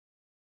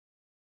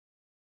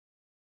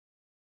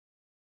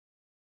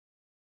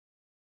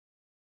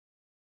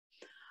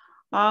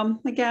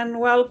Again,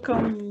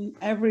 welcome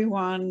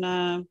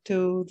everyone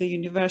to the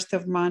University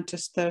of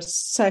Manchester's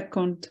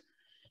second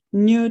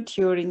new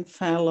Turing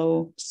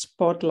Fellow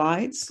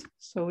Spotlights.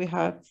 So we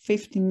have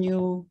 50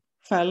 new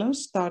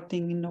fellows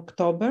starting in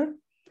October.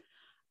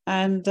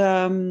 And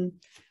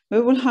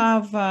we will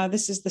have,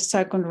 this is the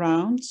second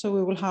round, so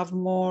we will have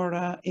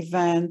more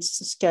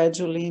events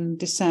scheduled in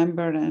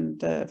December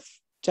and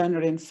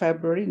January and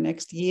February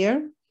next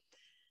year.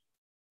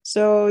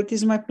 So it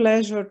is my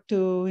pleasure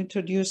to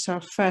introduce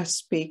our first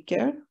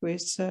speaker, who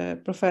is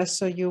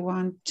Professor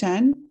Yu-wang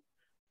Chen,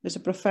 who is a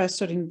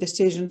professor in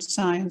decision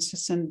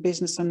sciences and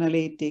business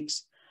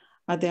analytics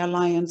at the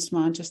Alliance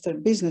Manchester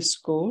Business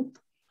School.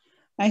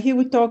 And he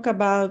will talk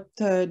about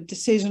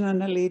decision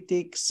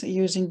analytics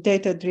using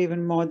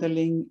data-driven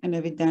modeling and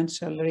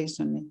evidential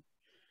reasoning.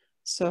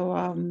 So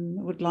I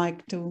would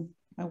like to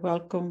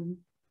welcome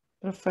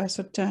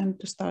Professor Chen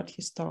to start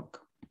his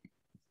talk.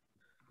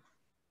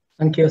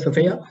 Thank you,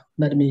 Sophia.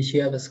 Let me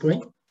share the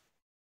screen.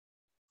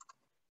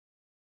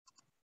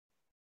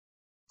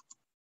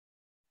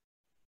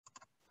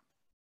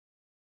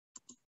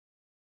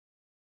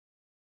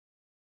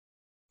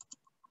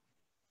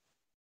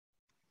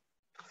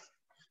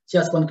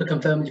 Just want to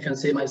confirm you can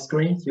see my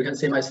screen. You can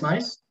see my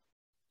slides.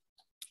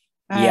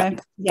 Yeah.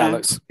 That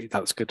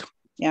looks good.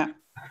 Yeah.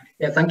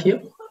 Yeah, thank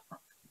you.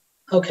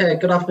 Okay,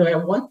 good afternoon,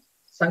 everyone.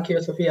 Thank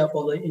you, Sophia,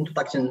 for the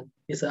introduction.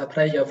 It's a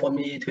pleasure for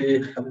me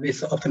to have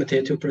this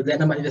opportunity to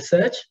present my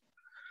research.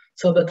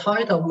 So the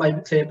title of my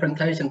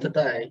presentation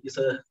today is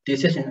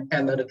Decision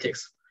Analytics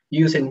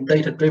using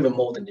Data-Driven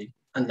Modeling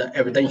and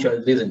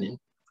Evidential Reasoning.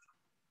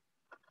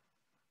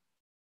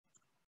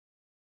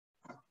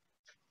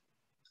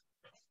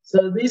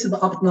 So this is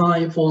the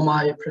outline for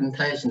my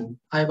presentation.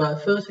 I will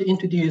first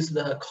introduce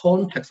the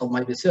context of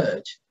my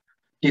research,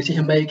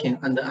 decision-making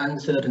and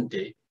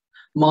uncertainty,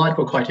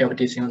 multiple criteria of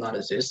decision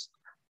analysis,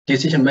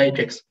 decision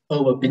matrix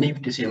over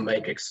belief decision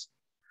matrix.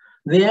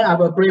 Then I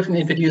will briefly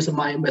introduce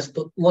my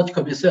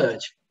methodological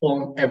research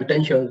on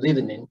evidential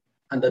reasoning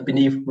and the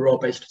belief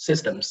rule-based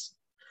systems.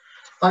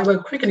 I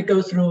will quickly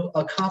go through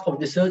a couple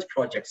of research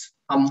projects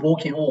I'm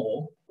working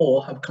on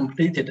or have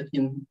completed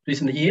in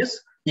recent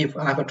years, if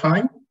I have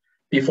time,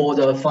 before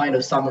the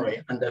final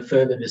summary and the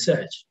further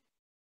research.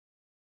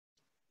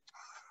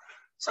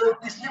 So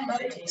decision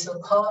making is a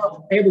part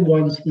of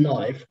everyone's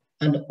life,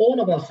 and all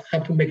of us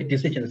have to make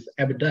decisions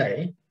every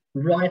day,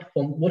 right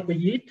from what we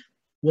eat,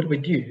 what we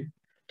do,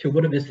 to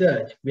what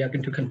research we are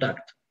going to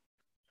conduct.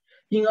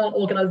 In our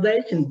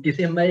organization,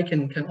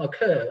 decision-making can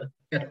occur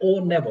at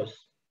all levels,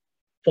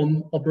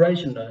 from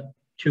operational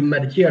to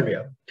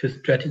managerial to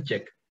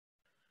strategic.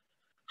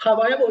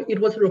 However, it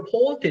was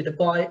reported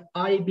by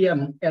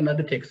IBM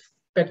Analytics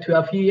back to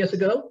a few years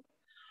ago,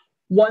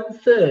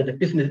 1/3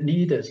 business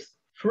leaders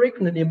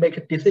frequently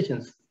make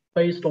decisions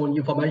based on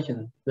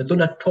information they do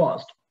not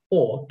trust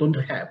or don't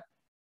have.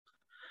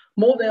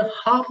 More than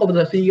half of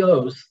the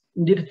CEOs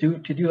need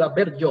to do a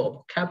better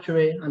job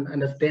capturing and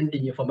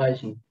understanding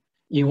information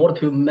in order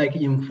to make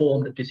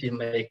informed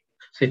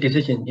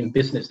decision in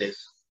businesses.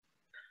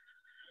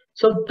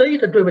 So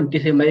data-driven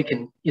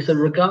decision-making is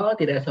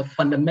regarded as a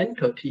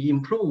fundamental to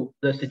improve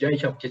the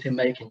situation of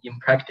decision-making in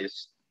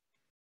practice.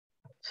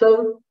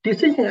 So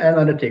decision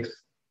analytics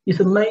is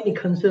mainly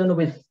concerned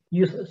with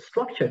use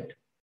structured,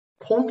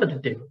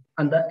 quantitative,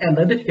 and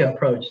analytical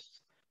approaches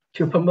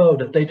to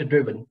promote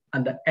data-driven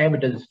and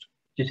evidence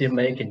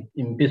decision-making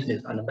in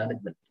business and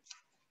management.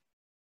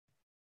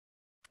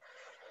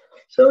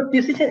 So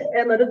decision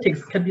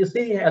analytics can be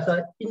seen as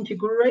an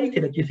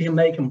integrated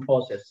decision-making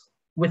process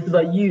with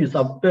the use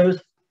of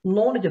both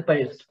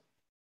knowledge-based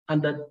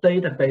and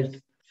data-based,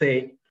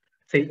 say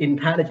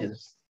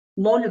intelligence.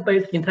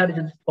 Knowledge-based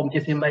intelligence from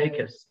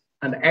decision-makers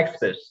and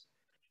experts,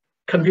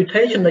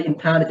 computational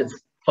intelligence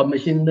from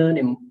machine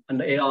learning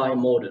and AI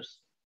models.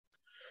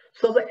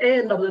 So the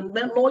end of the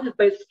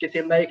knowledge-based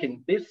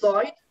decision-making, this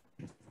side,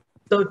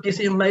 so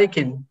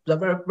decision-making, the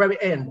very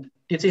end,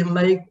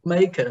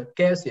 decision-maker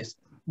guesses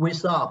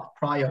without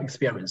prior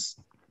experience.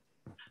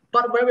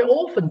 But very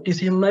often,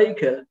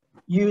 decision-maker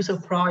use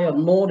prior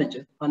knowledge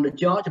and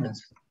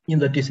judgments in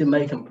the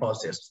decision-making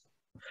process.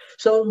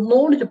 So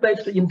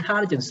knowledge-based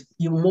intelligence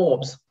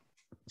involves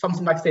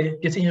something like, say,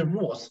 decision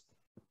rules,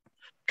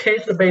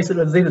 case-based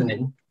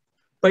reasoning,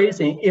 based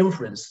in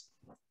inference.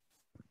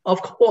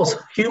 Of course,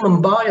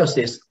 human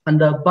biases and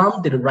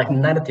bounded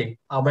rationality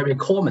are very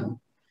common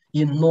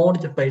in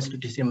knowledge-based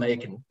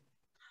decision-making.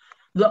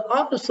 The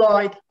other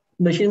side,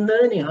 machine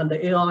learning and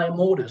AI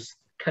models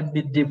can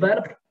be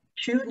developed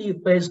purely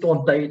based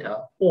on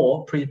data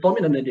or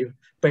predominantly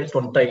based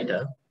on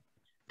data.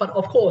 But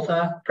of course,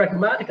 a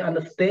pragmatic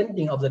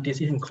understanding of the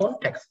decision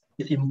context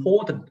is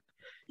important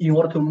in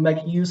order to make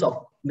use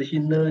of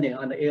machine learning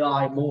and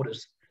AI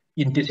models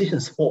in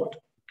decision support.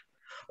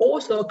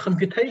 Also,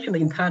 computational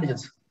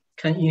intelligence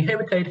can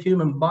inhibit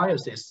human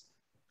biases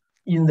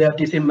in their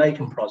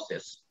decision-making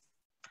process.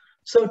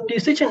 So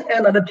decision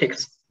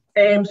analytics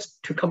aims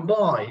to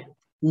combine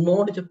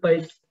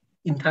knowledge-based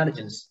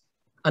intelligence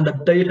and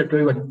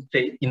data-driven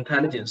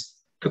intelligence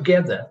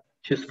together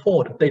to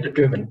support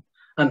data-driven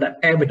and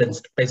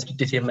evidence-based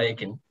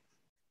decision-making.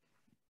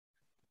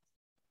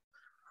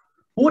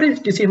 What is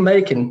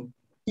decision-making?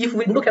 If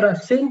we look at a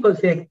simple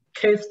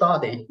case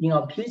study in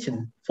our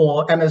teaching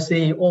for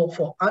MSc or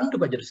for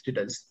undergraduate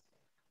students,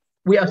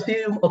 we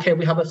assume, okay,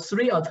 we have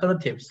 3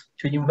 alternatives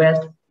to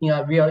invest in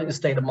a real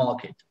estate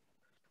market,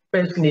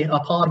 basically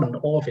apartment,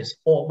 office,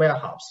 or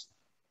warehouse.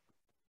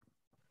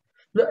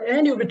 The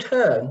annual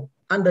return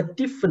and the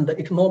different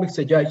economic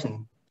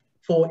situation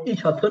for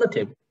each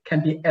alternative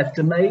can be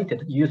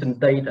estimated using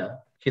data,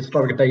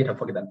 historic data,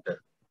 for example.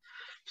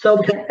 So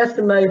we can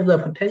estimate the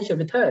potential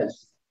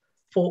returns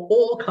for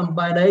all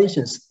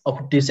combinations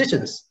of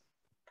decisions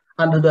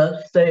and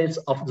the states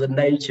of the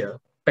nature,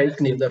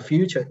 basically the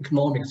future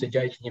economic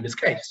situation in this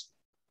case.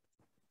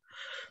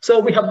 So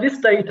we have this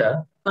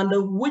data,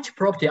 and which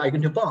property are you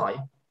going to buy?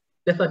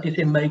 That's a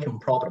decision-making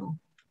problem.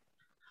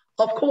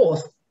 Of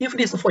course, if it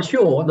is for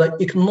sure the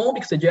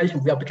economic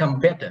situation will become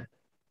better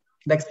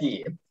next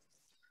year,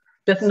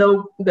 there's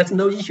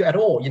no issue at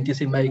all in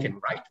decision-making,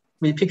 right?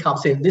 We pick up,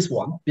 say, this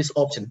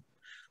option,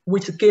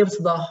 which gives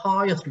the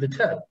highest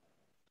return.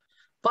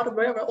 But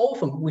very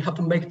often we have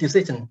to make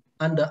decisions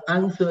under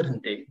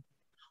uncertainty.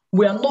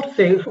 We are not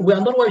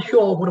very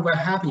sure what will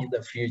happen in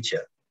the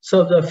future.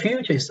 So the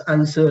future is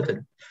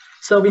uncertain.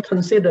 So we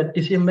consider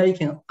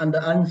decision-making under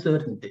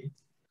uncertainty.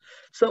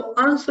 So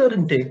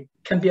uncertainty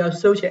can be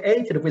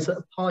associated with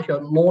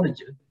partial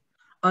knowledge,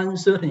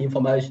 uncertain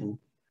information,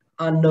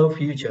 unknown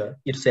future,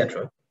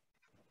 etc.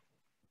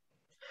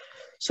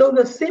 So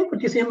the simple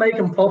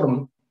decision-making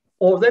problem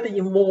already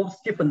involves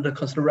different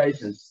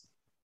considerations.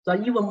 There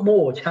are even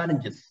more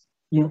challenges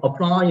in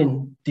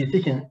applying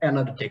decision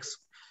analytics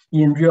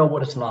in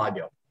real-world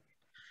scenario.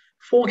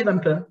 For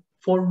example,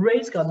 for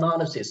risk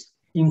analysis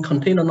in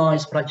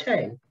containerized supply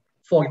chain,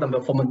 for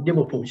example, from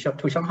Liverpool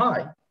to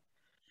Shanghai.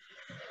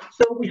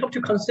 So we have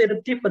to consider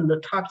different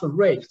types of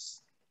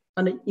risks.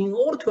 And in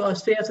order to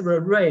assess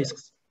the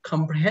risks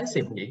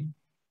comprehensively,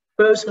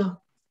 both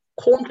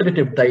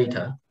quantitative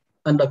data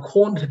and the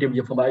quantitative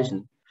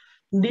information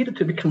need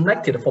to be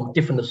connected from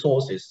different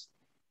sources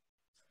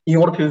in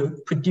order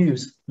to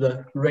produce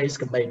the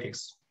risk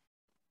matrix.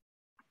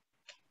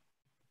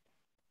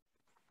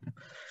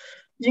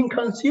 In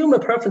consumer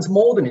preference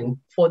modeling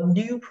for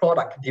new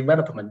product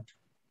development,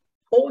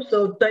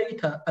 also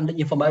data and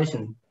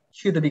information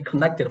should be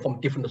connected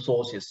from different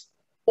sources.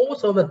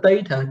 Also, the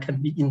data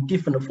can be in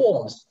different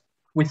forms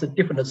with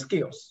different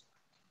skills.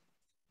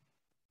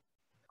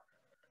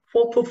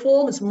 For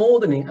performance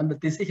modeling and the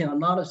decision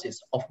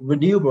analysis of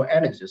renewable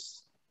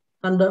energies,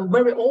 and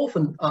very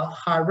often a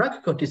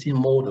hierarchical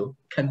decision model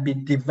can be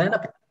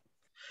developed.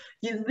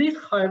 In this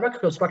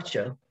hierarchical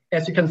structure,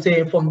 as you can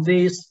see from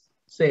these,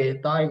 say,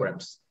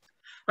 diagrams,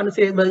 and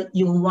say the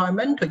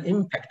environmental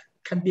impact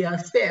can be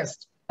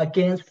assessed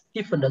against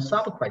different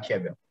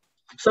sub-criteria.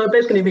 So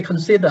basically, we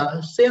consider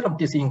a set of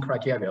decision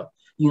criteria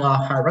in our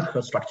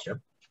hierarchical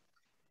structure.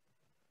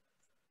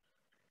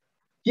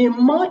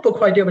 In multiple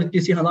criteria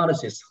decision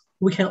analysis,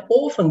 we can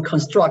often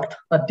construct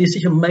a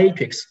decision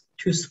matrix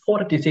to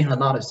support decision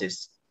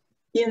analysis.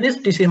 In this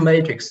decision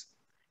matrix,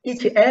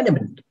 each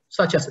element,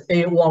 such as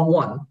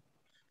A11,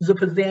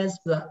 represents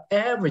the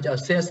average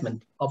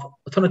assessment of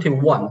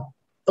alternative 1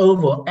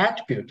 over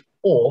attribute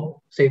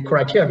or, say,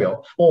 criteria,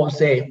 or,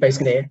 say,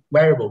 basically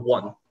variable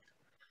 1.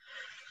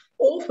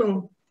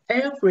 Often,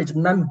 average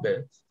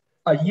numbers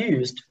are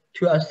used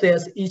to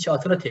assess each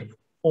alternative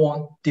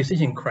on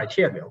decision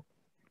criteria.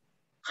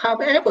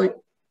 However,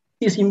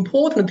 it's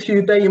important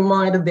to bear in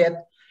mind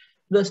that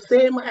the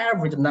same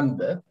average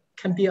number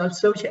can be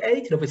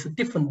associated with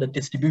different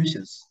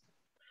distributions.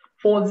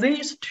 For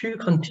these two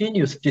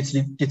continuous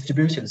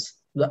distributions,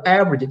 the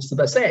average is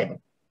the same.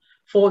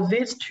 For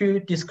these two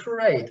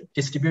discrete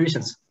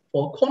distributions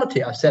for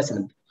quality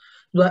assessment,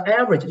 the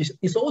average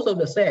is also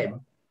the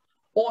same.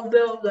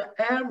 Although the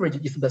average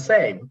is the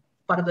same,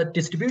 but the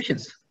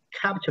distributions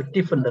capture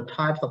different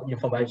types of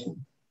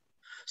information.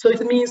 So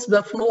it means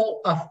the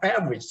flow of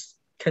averages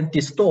can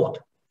distort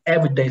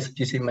everyday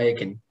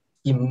decision-making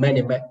in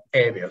many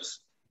areas.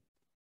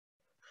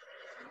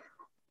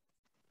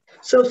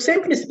 So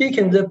simply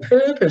speaking, the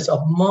purpose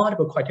of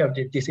multiple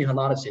criteria decision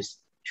analysis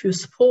to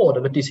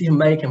support the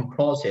decision-making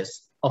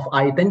process of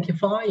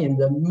identifying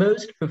the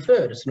most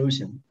preferred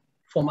solution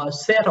from a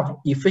set of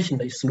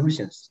efficient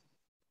solutions.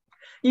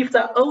 If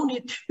there are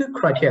only 2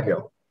 criteria,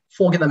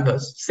 for example,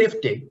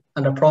 safety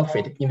and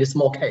profit in this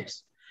small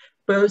case,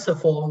 both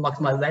for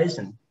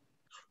maximization,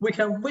 we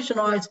can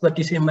visualize the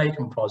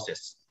decision-making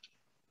process.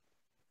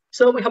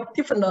 So we have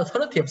different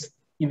alternatives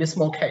in this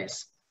small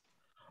case.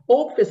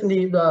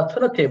 Obviously, the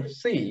alternative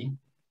C,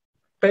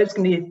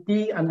 basically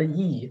D and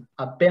E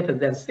are better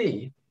than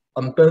C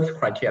on both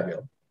criteria.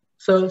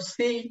 So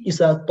C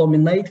is a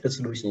dominated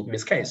solution in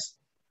this case.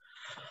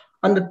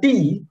 And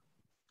D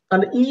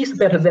and E is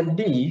better than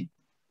D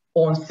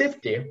on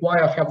safety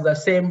while have the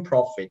same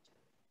profit.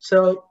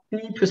 So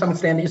D to some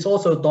extent is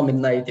also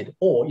dominated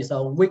or is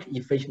a weak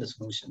efficient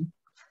solution.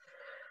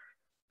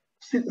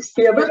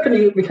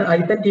 Theoretically, we can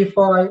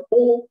identify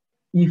all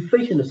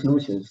efficient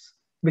solutions,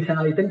 we can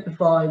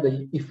identify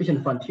the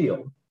efficient frontier.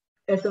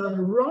 As a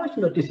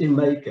rational decision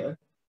maker,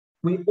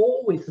 we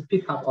always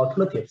pick up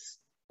alternatives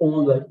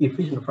on the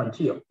efficient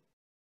frontier.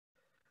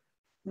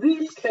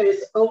 This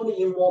case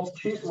only involves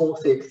two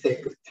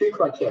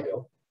criteria.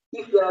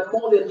 If there are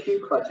more than two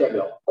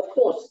criteria, of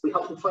course, we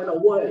have to find a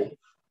way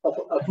of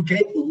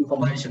aggregating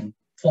information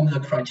from the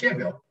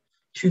criteria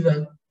to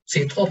the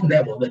top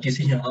level, the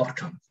decision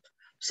outcome,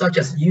 such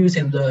as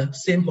using the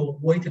simple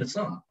weighted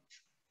sum.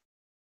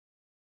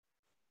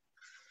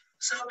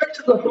 So back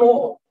to the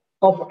law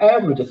of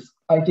averages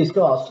I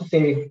discussed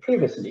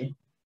previously.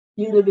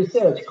 In the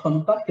research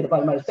conducted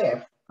by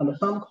myself and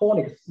some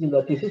colleagues in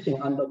the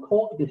Decision and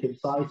Quantitative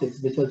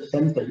Sciences Research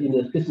Center in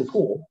the Business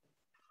School,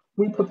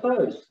 we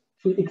propose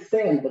to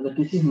extend the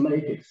decision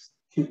matrix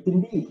to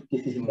belief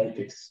decision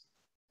matrix.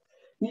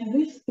 In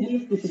this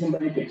belief decision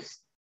matrix,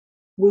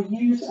 we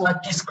use a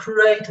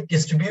discrete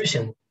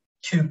distribution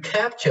to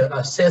capture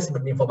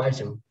assessment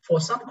information for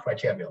some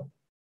criteria.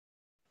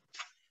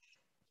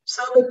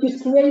 So the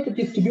discrete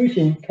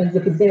distribution can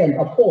represent,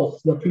 of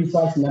course, the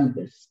precise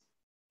numbers.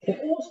 It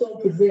can also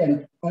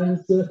present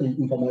uncertain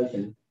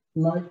information,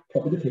 like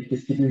probability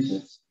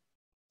distributions.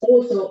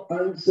 Also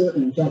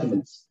uncertain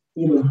judgments,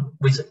 even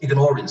with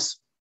ignorance.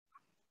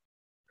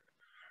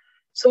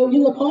 So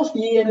in the past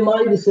year,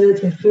 my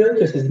research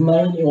focuses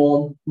mainly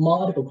on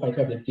multiple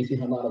criteria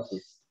decision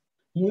analysis,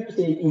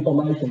 using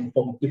information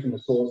from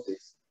different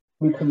sources.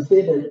 We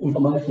consider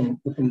information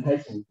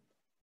representation,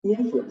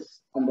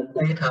 inference, and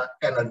data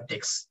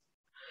analytics.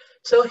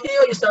 So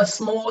here is a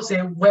small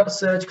web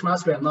search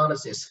cluster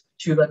analysis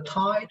to the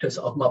titles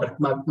of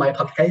my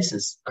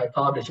publications I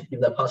published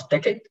in the past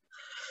decade.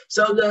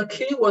 So the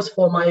keywords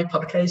for my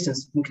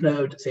publications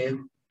include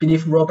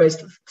belief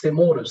rule-based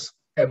models,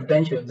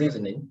 evidential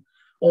reasoning,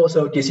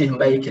 also decision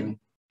making,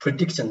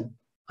 prediction,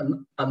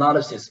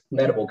 analysis,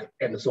 network,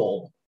 and so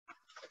on.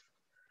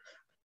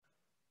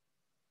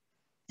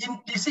 In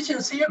decision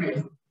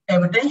theory,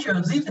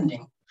 evidential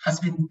reasoning has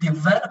been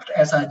developed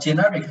as a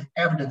generic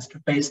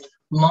evidence-based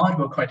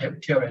multiple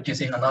criteria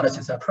decision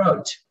analysis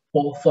approach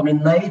for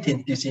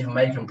formulating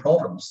decision-making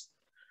problems,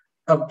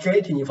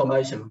 aggregating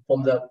information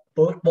from the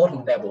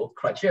bottom level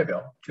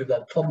criteria to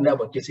the top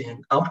level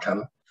decision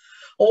outcome,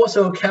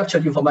 also capture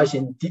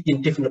information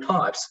in different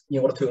types in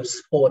order to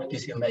support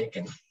decision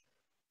making.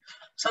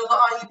 So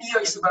the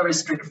idea is very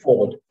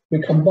straightforward.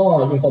 We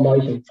combine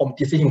information from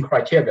decision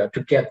criteria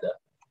together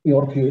in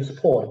order to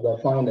support the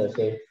final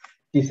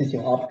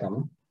decision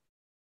outcome.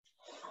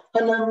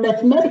 And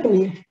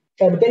mathematically,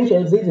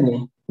 evidential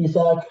reasoning is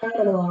a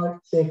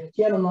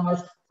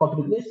generalized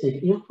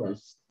probabilistic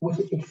inference which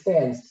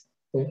extends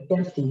the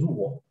density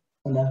rule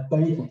and a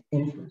Bayesian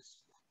inference.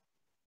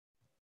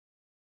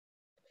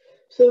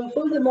 So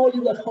furthermore,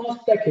 in the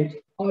past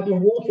decade, I've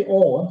been working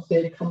on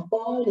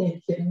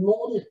combining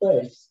knowledge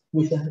base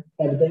with an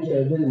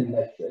evidential reasoning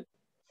method.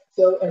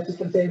 So as you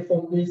can see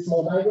from this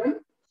small diagram,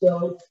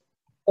 so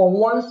on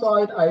one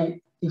side, I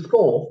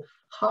explore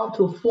how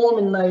to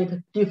formulate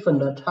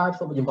different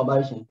types of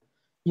information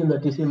in the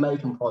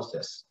decision-making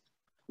process,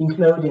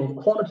 including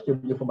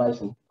quantitative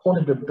information,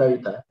 quantitative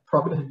data,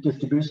 probability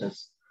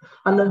distributions,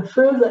 and then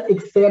further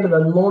extend the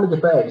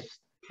knowledge base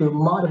to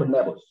multiple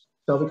levels.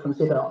 So we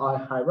consider a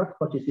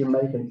hierarchical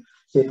decision-making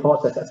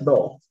process as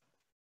well.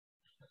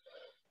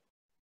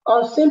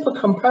 A simple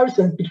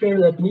comparison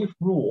between the belief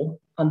rule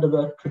and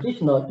the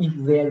traditional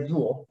if-then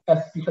rule,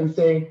 as you can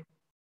see,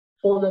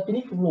 for the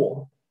belief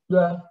rule,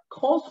 the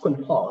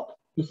consequent part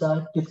is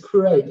a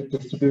discrete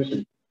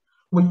distribution.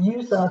 We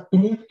use a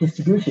belief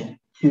distribution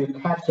to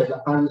capture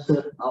the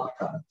uncertain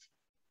outcome.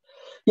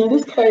 In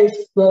this case,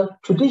 the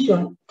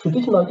traditional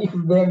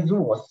if-then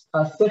rules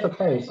are special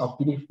case of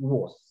belief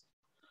rules.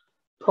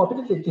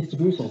 Probability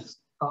distributions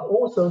are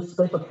also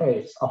special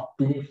case of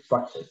belief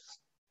structures.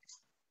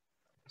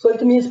 So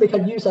it means we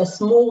can use a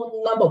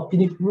small number of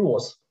belief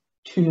rules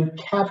to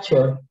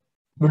capture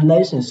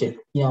relationship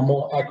in a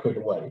more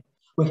accurate way.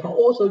 We can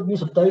also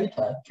use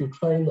data to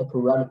train the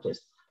parameters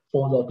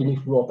for the belief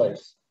rule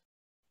base.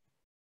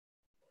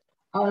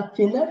 A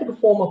genetic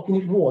form of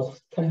belief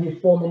rules can be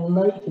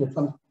formulated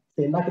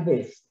like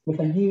this. We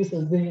can use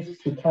this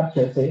to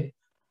capture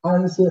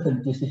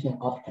uncertain decision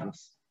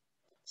outcomes.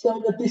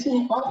 So the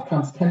decision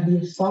outcomes can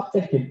be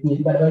subjective in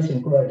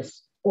evaluation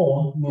grades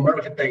or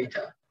numerical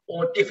data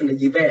or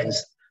different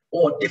events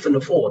or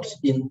different faults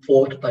in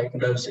fault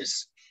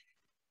diagnosis.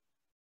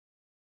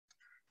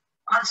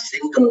 A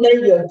single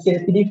layer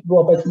belief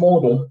rule-based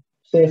model,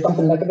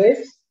 something like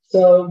this.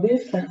 So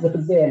this can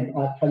represent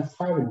a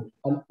transparent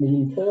and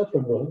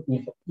interpretable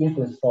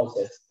inference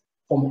process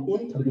from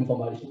input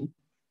information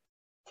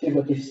to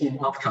the decision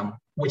outcome,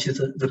 which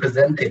is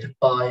represented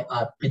by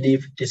a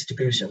belief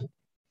distribution.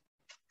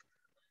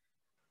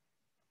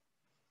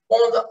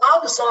 On the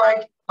other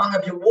side, I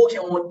have been working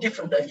on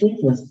different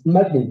inference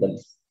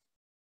mechanisms,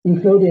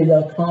 including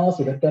the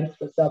classic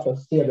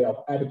depth-first theory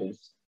of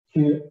evidence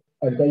to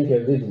evidential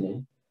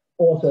reasoning,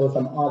 also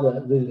some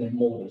other reasoning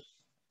models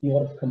in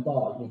order to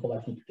combine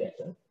information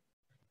together.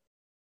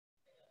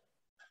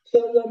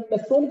 So the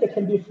methodology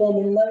can be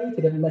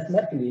formulated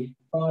mathematically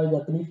by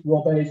the belief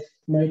rule-based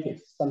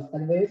matrix,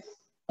 something like this.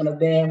 And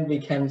then we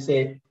can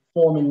say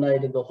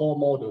formulate the whole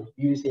model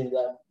using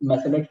the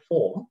mathematical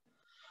form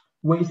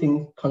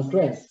within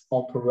constraints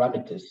or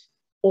parameters.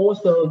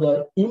 Also,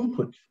 the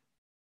input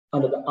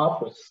and the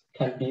outputs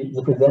can be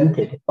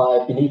represented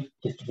by belief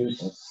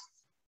distributions.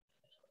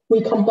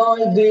 We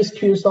combine these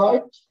two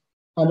sides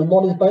and the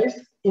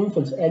knowledge-based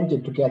inference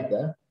engine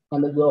together,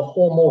 and the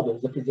whole model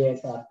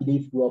represents a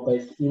belief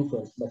rule-based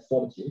inference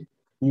methodology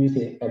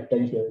using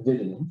evidential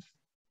reasoning.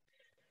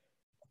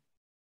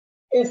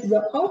 As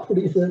the output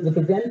is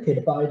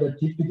represented by the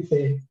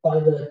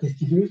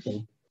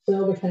distribution,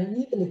 so we can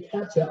easily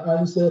capture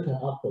uncertain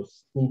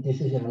outputs in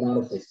decision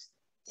analysis,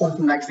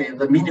 something like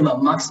the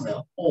minimum,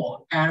 maximum,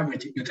 or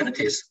average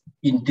utilities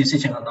in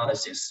decision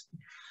analysis.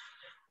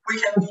 We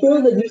can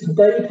further use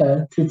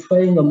data to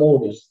train the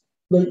models.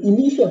 The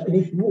initial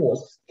belief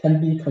rules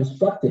can be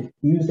constructed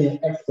using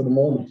expert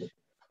knowledge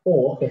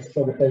or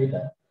historical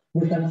data.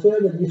 We can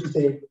further use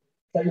the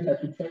data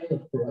to train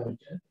the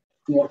parameter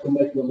in order to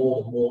make the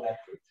model more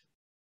accurate.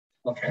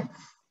 Okay.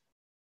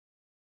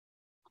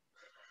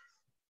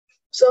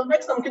 So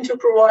next, I'm going to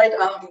provide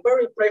a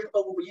very brief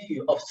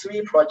overview of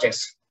 3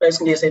 projects.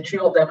 Basically, say 2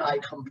 of them I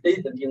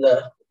completed in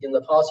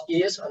the past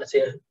years, and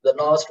say the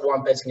last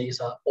one basically is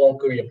an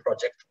ongoing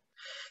project.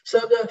 So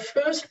the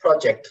first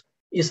project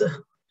is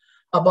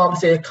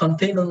about the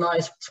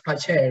containerized supply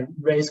chain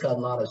risk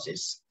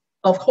analysis.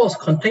 Of course,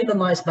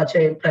 containerized supply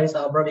chain plays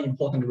a very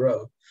important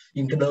role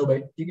in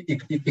global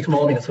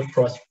economic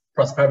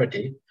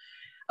prosperity.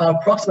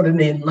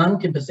 Approximately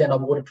 90%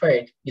 of world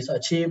trade is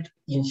achieved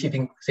in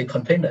shipping, say,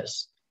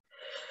 containers.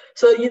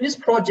 So in this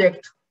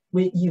project,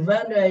 we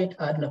evaluate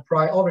and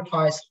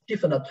prioritize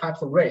different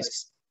types of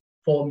risks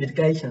for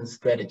mitigation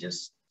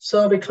strategies.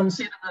 So we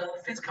consider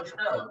the physical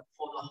flow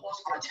for the whole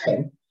supply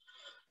chain,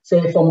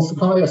 say from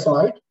supplier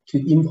side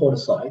to import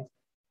side.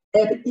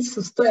 At each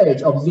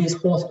stage of this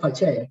whole supply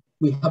chain,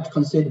 we have to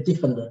consider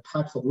different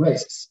types of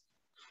risks.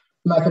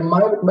 Like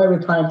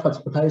maritime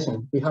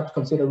transportation, we have to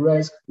consider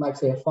risk like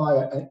say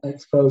fire and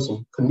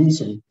explosion,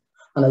 collision,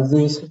 and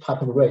these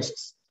type of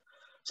risks.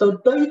 So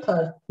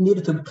data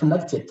needed to be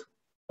collected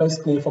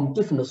basically from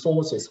different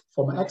sources,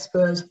 from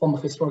experts, from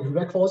historical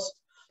records,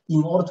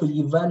 in order to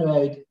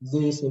evaluate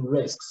these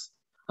risks.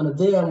 And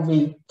then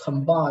we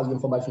combine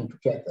information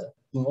together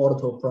in order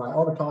to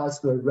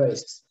prioritize the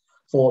risks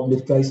for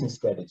mitigation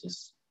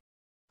strategies.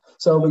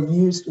 So we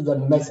used the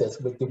methods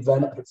we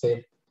developed,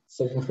 say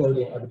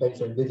including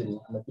evidential reasoning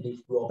and belief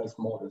rule-based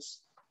models.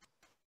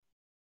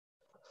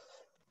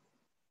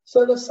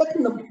 So the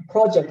second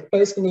project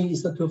basically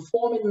is to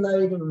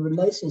formulate a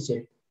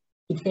relationship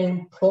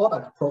between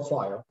product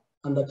profile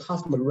and the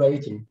customer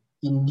rating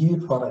in new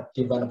product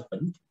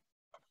development.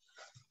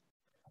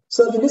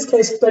 So in this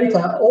case, data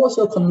are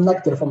also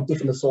collected from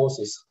different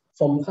sources,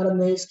 from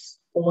panelists,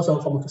 also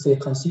from say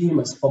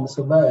consumers, from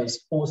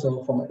surveys,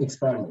 also from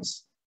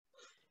experiments.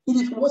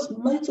 It was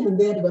mentioned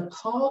that the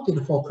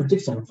target for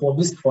prediction for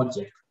this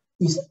project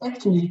is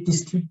actually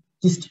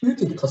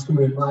distributed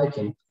customer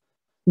liking,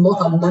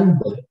 not a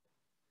number,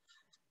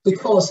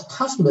 because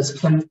customers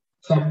can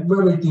have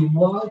very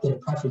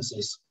divided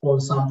preferences for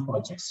some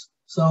projects.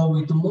 So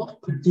we do not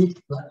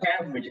predict the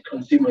average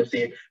consumer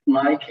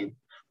liking,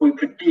 we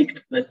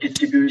predict the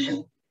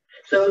distribution.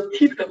 So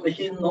typical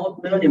machine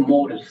learning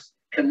models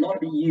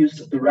cannot be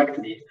used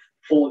directly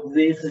for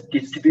this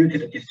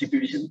distributed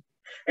distribution.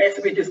 As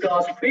we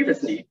discussed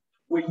previously,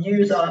 we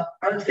use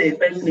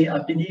basically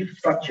a belief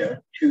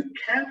structure to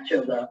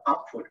capture the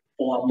output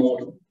for our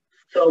model.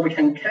 So we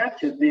can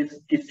capture this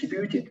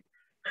distributed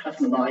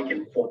customer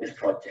liking for this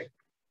project.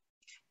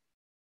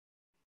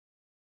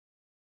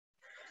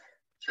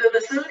 So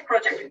the third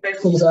project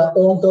basically is an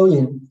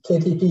ongoing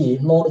KTP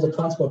knowledge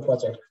transfer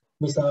project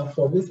with a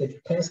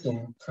forensic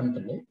testing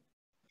company.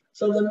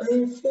 So the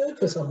main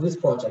focus of this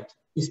project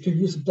is to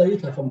use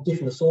data from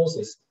different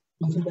sources,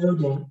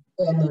 including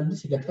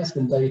analytical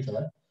testing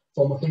data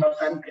from human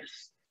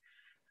samples,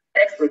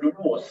 expert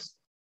rules,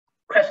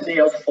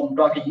 questionnaires from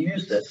drug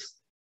users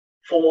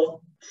for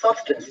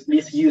substance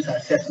misuse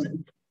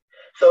assessment.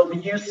 So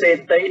we use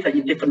data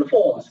in different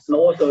forms and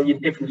also in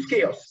different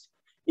scales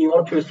in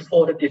order to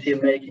support decision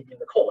making in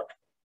the court.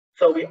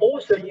 So we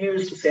also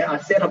use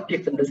a set of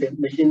different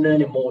machine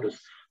learning models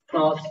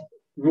plus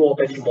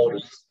rule-based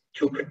models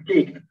to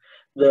predict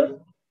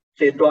the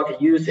drug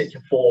usage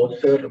for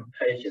certain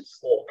patients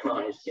or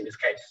clients in this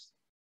case.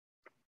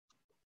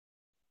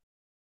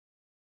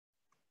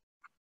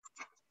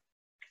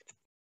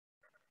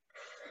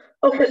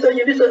 Okay, so in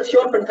this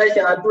short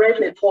presentation, I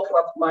briefly talk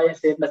about my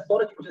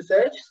methodological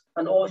research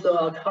and also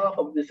a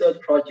couple of research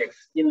projects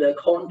in the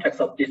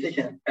context of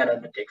decision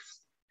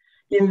analytics.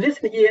 In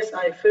recent years,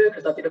 I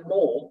focus a bit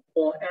more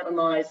on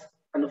analyzing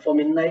and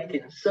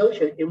formulating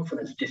social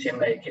influence decision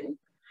making,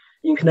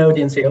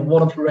 including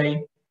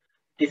voluntary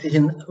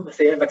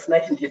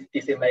vaccination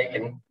decision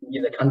making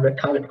in the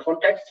current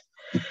context.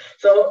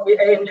 So we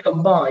aim to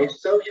combine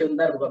social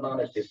network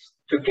analysis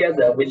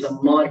together with a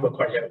multiple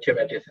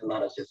characterized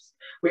analysis.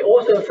 We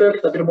also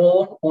focus a bit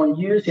more on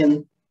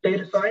using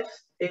data science,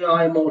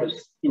 AI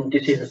models in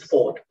decision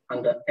support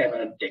and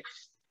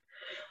analytics.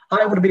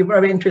 I would be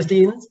very interested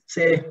in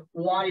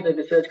wider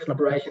research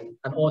collaboration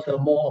and also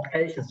more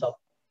applications of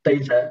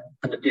data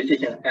and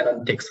decision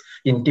analytics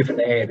in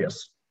different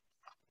areas.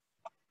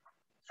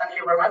 Thank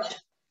you very much.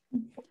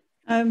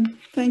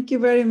 Thank you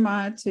very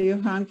much,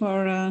 Yu-wang,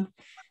 for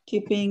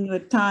keeping the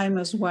time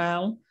as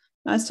well.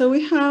 So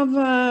we have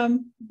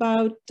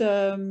about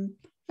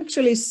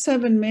actually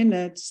 7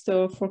 minutes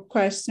for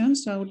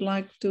questions. I would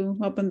like to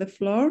open the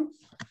floor.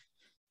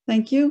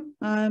 Thank you.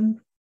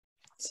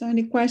 So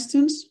any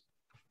questions?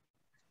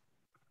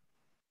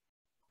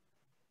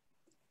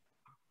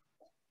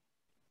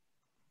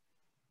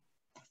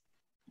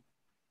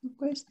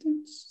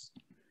 Questions?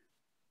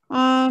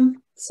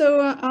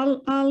 So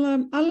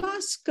I'll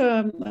ask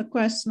a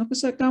question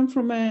because I come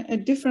from a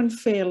different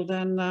field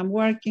and I'm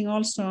working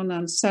also on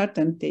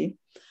uncertainty,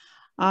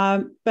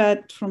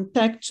 but from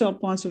textual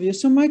points of view.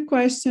 So my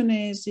question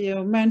is,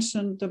 you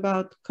mentioned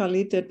about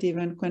qualitative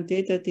and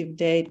quantitative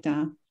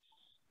data.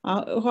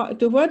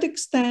 To what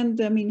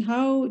extent, I mean,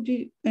 how do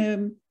you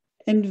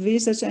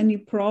envisage any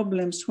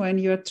problems when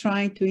you're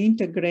trying to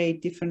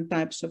integrate different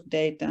types of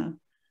data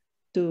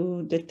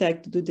to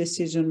detect the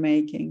decision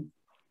making?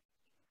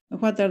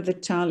 What are the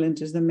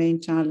challenges, the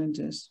main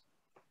challenges?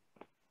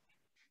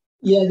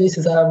 Yeah, this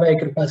is a very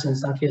good question.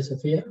 Thank you,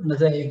 Sophia.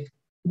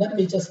 Let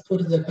me just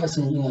put the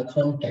question in a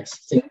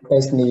context.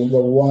 Basically,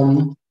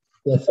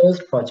 the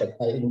first project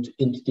I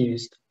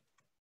introduced.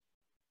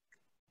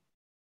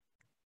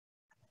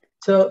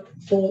 So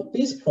for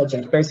this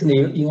project, basically,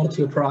 in order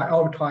to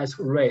prioritize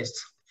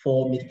risks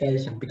for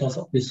mitigation, because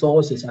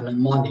resources and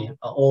money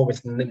are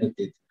always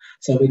limited.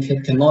 So we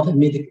cannot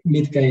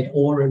mitigate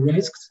all the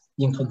risks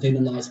in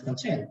containerized supply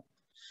chain.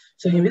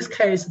 So in this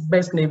case,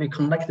 basically we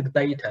collected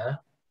data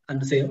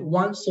and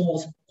one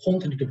source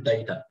quantitative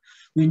data.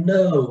 We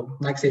know,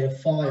 like a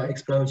fire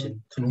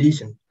explosion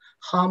condition,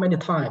 how many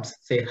times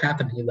they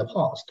happened in the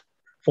past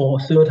for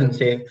certain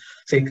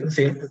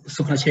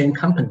supply chain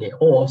company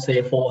or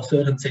for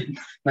certain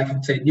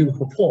new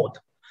report.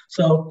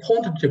 So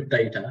quantitative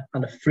data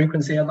and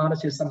frequency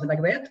analysis, something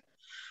like that.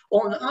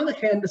 On the other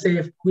hand,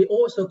 we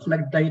also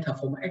collect data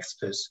from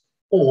experts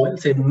or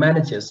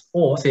managers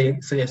or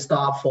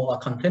staff for a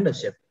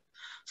containership.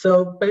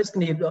 So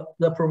basically,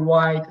 they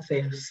provide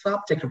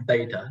subjective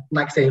data,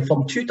 like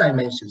from 2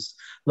 dimensions.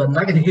 The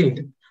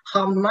likelihood,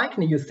 how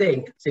likely you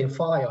think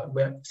fire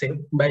will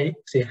may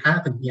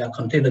happen in a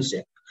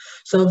containership.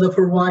 So they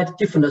provide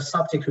different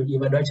subjective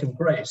evaluation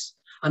grades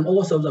and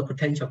also the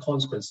potential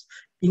consequence.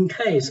 In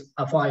case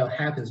a fire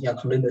happens in a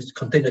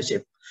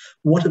containership,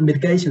 what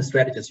mitigation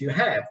strategies you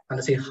have,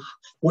 and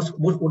what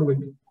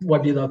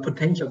would be the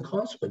potential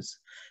consequence?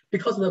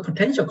 Because the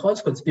potential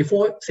consequence,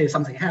 before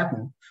something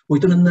happened, we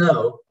don't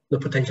know the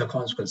potential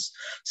consequence.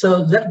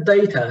 So that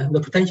data, the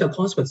potential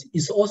consequence,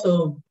 is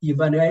also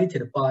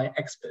evaluated by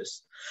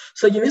experts.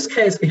 So in this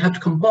case, we have to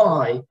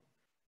combine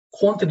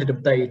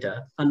quantitative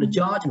data and the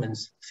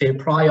judgments,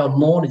 prior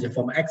knowledge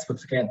from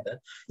experts together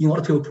in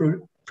order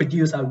to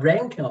produce a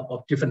ranking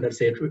of different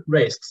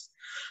risks.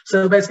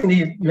 So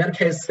basically, in that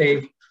case,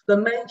 the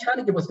main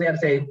challenge was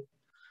that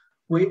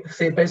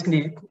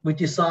we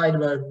decide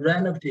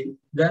the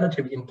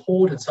relative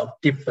importance of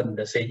different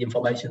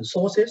information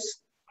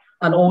sources,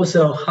 and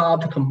also how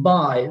to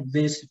combine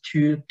these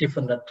 2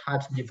 different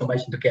types of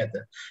information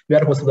together.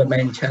 That was the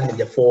main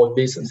challenge for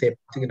this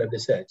particular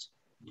research.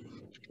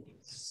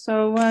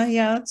 So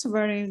yeah, that's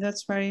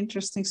very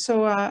interesting.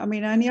 So I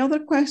mean, any other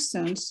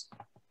questions?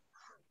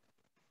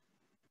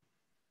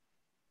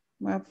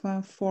 We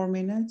have 4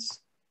 minutes.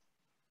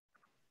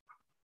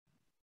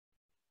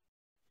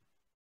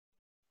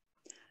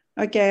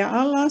 Okay,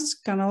 I'll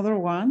ask another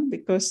one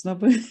because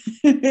nobody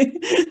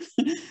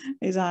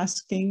is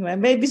asking.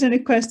 Maybe it's any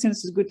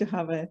questions. It's good to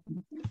have a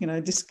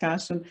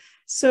discussion.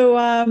 So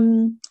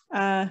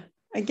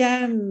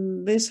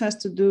again, this has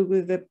to do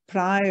with the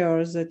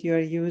priors that you are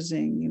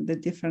using in the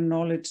different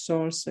knowledge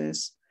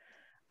sources.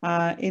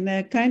 In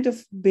a kind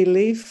of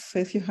belief,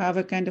 if you have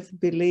a kind of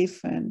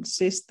belief and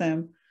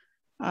system,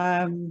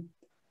 I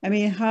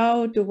mean,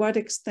 to what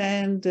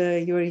extent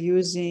you're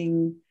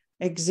using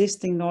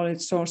existing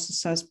knowledge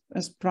sources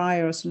as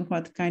priors, and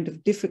what kind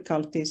of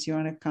difficulties you're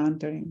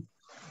encountering?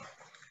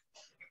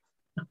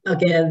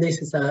 Again,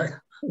 this is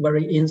a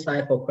very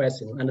insightful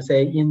question. And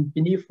in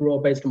belief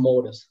rule-based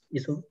models,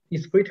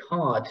 it's pretty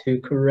hard to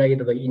create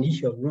the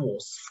initial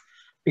rules,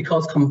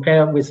 because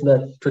compared with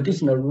the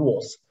traditional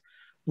rules,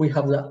 we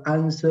have the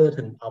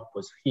uncertain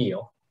outputs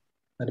here.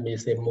 Let me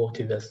move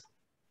to this.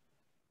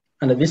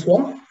 And this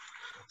one.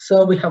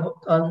 So we have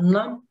a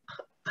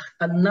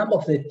number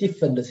of the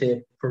different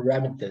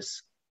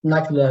parameters,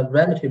 like the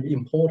relative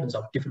importance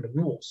of different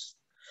rules,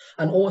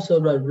 and also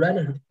the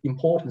relative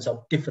importance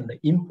of different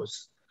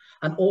inputs,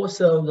 and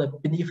also the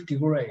belief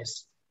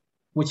degrees.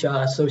 which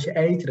are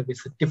associated with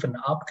different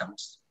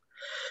outcomes.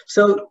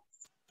 So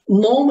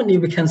normally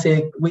we can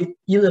say,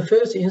 in the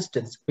first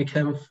instance, we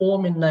can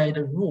formulate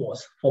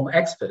rules from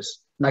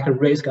experts, like a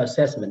risk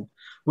assessment.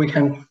 We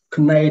can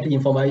collate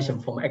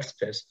information from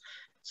experts,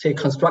 say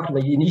construct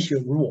the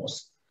initial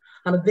rules.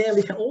 And then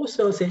we can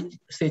also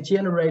say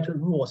generate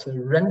rules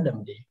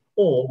randomly,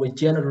 or we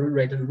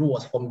generate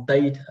rules from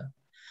data.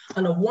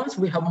 And once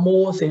we have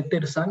more, say,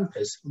 data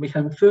samples, we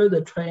can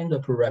further train the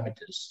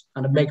parameters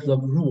and make the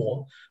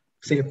rule,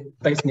 say,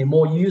 basically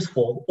more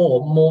useful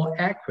or more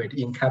accurate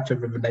in capturing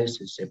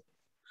relationship.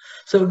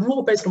 So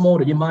rule-based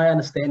model, in my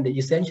understanding,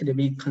 essentially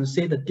we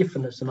consider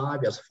different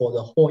scenarios for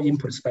the whole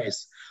input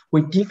space.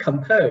 We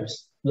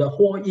decompose the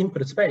whole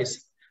input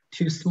space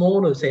to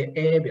smaller, say,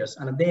 areas,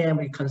 and then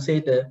we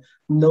consider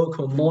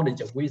local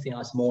knowledge within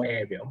a small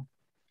area.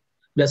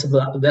 That's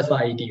the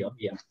idea,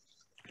 yeah.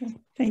 Okay,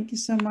 thank you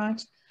so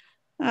much.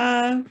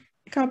 A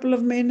couple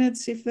of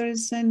minutes if there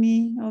is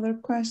any other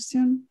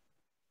question.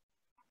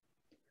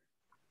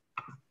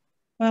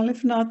 Well,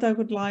 if not, I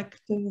would like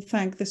to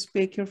thank the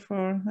speaker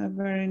for a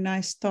very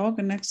nice talk,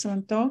 an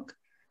excellent talk.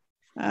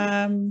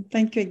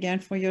 Thank you again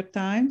for your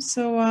time.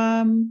 So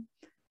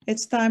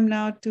it's time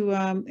now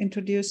to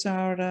introduce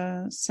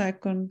our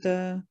second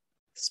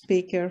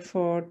speaker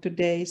for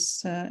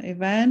today's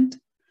event.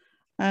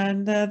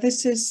 And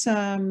this is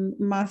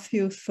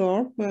Matthew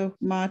Thorpe,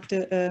 Matt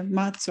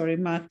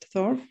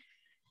Thorpe,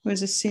 who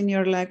is a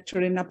senior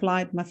lecturer in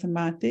applied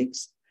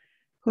mathematics,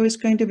 who is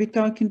going to be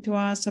talking to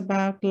us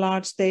about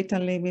large data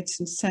limits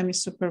in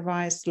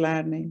semi-supervised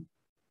learning.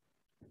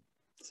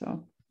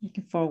 So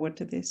looking forward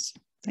to this.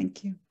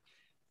 Thank you.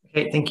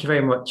 Okay, thank you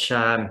very much.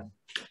 I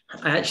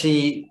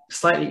actually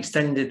slightly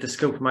extended the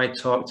scope of my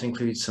talk to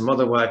include some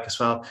other work as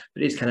well,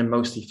 but it's kind of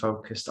mostly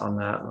focused on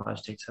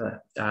large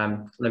data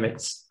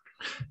limits.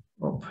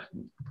 Oh.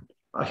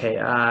 Okay,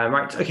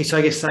 right. Okay, so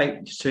I guess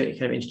just to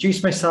kind of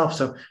introduce myself.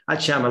 So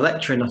actually, I'm a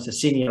lecturer, not a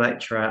senior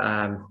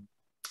lecturer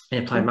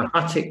in applied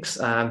mathematics,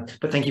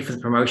 but thank you for the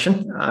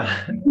promotion.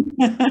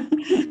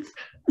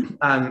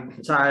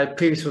 So I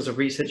previously was a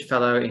research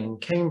fellow in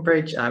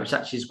Cambridge, which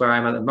actually is where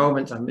I'm at the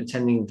moment. I'm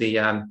attending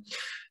the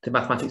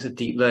Mathematics of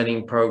Deep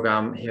Learning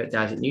program here at the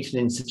Isaac Newton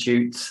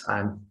Institute.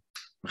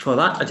 Before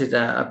that, I did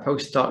a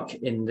postdoc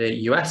in the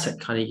US at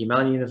Carnegie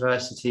Mellon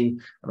University, and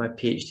my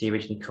PhD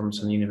originally comes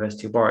from the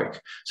University of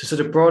Warwick. So sort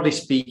of broadly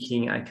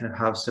speaking, I kind of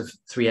have sort of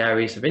three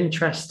areas of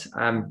interest. So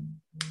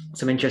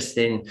I'm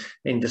interested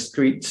in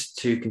discrete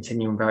to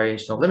continuum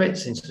variational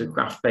limits in sort of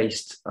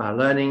graph-based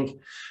learning.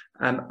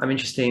 I'm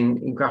interested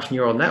in graph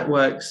neural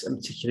networks, and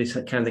particularly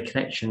kind of the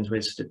connections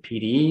with sort of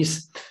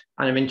PDEs.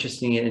 And I'm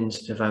interested in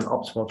sort of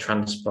optimal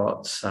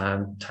transport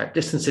type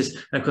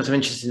distances. And of course, I'm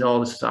interested in all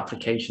the sort of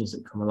applications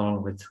that come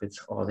along with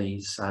all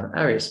these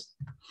areas.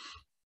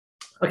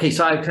 Okay,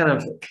 so I've kind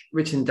of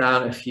written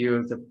down a few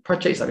of the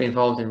projects I've been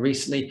involved in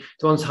recently.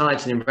 The ones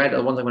highlighted in red are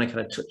the ones I want to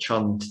kind of touch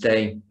on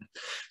today.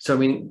 So I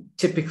mean,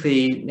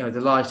 typically,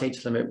 the large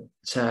data limit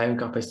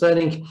graph-based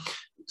learning.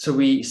 So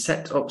we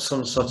set up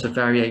some sort of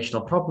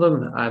variational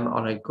problem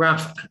on a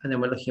graph, and then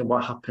we're looking at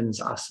what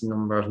happens as the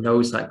number of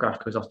nodes in that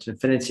graph goes off to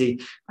infinity.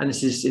 And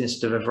this is in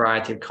sort of a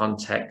variety of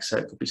contexts. So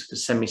it could be sort of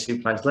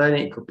semi-supervised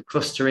learning, it could be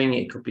clustering,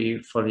 it could be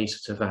fully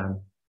sort of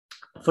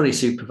fully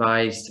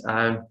supervised.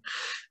 And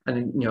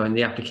and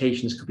the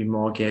applications could be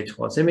more geared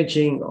towards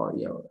imaging, or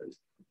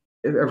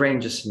a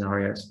range of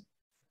scenarios.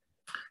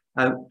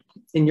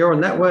 In neural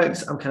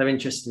networks, I'm kind of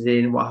interested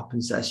in what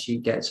happens as you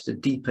get sort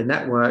of deeper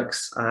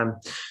networks.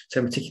 So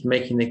in particular,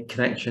 making the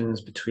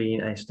connections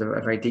between a sort of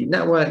a very deep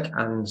network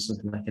and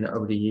something like an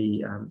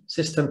ODE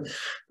system,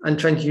 and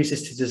trying to use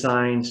this to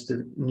design sort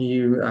of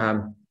new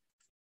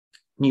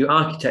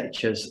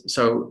architectures.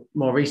 So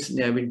more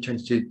recently, I've been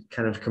trying to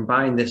kind of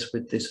combine this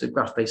with this sort of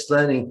graph-based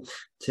learning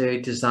to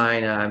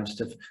design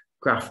sort of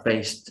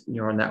graph-based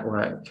neural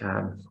network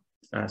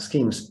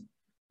schemes.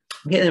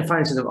 Getting and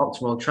finding sort of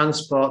optimal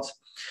transport.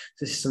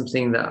 This is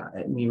something that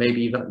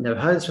maybe you've never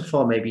heard this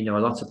before, maybe you know a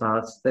lot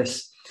about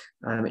this.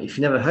 If you've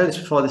never heard this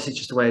before, this is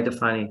just a way of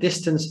defining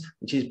distance,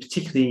 which is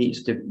particularly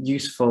sort of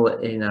useful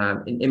in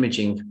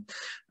imaging.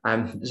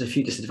 There's a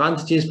few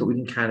disadvantages, but we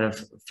can kind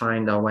of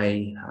find our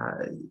way,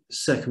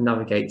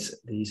 circumnavigate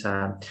these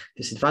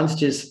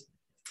disadvantages.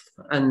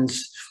 And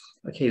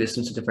okay, there's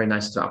some sort of very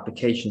nice sort of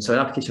application. So an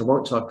application I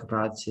won't talk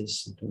about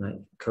is something like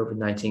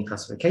COVID-19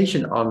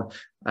 classification on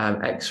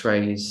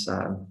X-rays.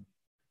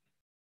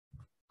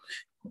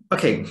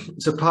 Okay,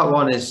 so part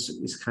one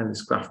is kind of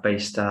this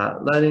graph-based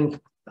learning.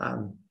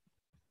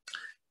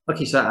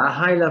 Okay, so at a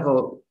high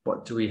level,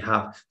 what do we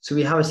have? So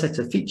we have a set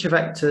of feature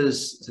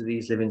vectors. So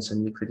these live in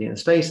some Euclidean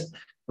space.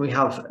 We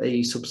have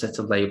a subset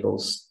of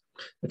labels.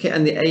 Okay,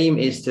 and the aim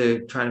is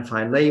to try and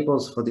find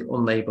labels for the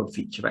unlabeled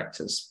feature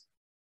vectors.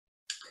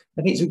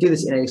 Okay, so we do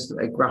this in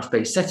a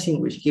graph-based setting,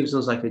 which gives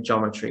us like a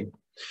geometry.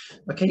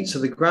 Okay, so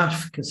the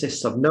graph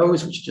consists of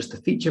nodes, which are just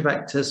the feature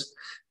vectors,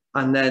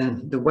 and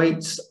then the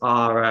weights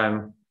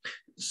are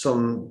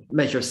some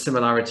measure of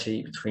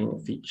similarity between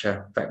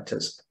feature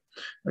vectors.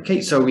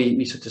 Okay, so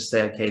we sort of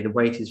say, okay, the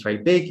weight is very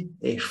big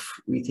if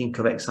we think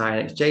of xi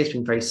and xj as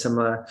being very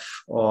similar,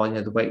 or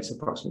the weight's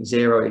approximately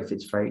 0 if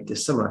it's very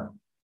dissimilar.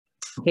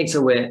 Okay,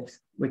 so we're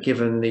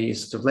given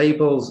these sort of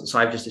labels. So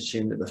I've just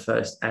assumed that the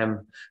first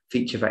m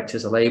feature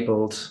vectors are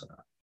labeled.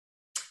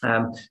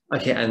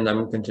 Okay, and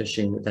I'm going to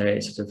assume that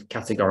they're sort of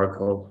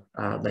categorical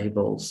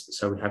labels.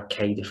 So we have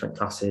k different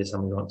classes,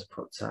 and we want to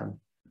put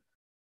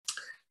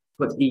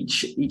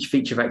each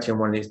feature vector in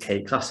one of these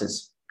k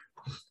classes.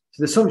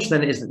 So the assumption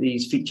then is that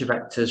these feature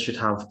vectors should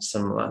have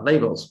similar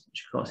labels,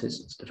 which of course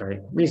is very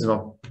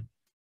reasonable.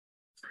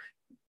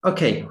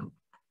 Okay,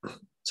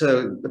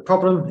 so the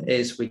problem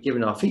is we're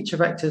given our feature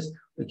vectors,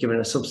 we're given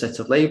a subset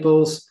of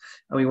labels,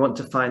 and we want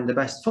to find the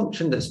best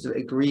function that sort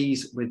of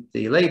agrees with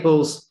the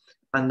labels,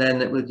 and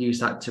then we'll use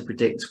that to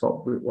predict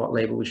what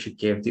label we should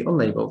give the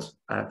unlabeled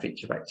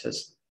feature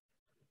vectors.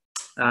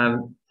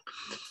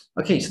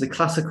 Okay, so the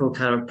classical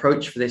kind of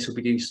approach for this would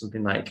be to do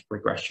something like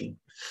regression,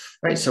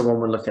 right? So one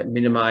would look at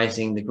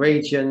minimizing the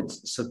gradient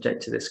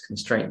subject to this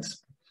constraint.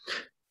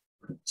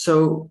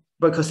 So,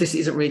 because this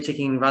isn't really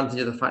taking advantage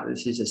of the fact that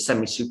this is a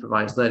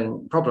semi-supervised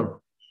learning problem.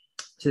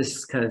 So this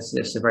is kind of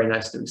a very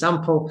nice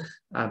example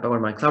by one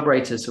of my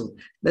collaborators. So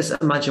let's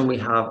imagine we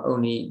have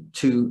only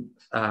two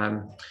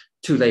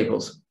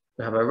labels.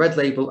 We have a red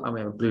label and we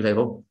have a blue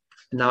label.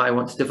 And now I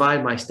want to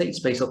divide my state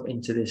space up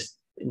into these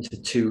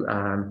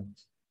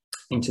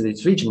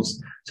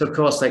regions. So of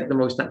course, like the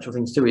most natural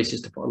thing to do is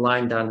just to put a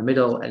line down the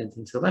middle,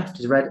 anything to the left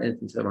is red,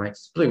 anything to the right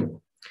is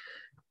blue.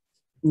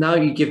 Now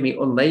you give me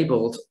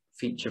unlabeled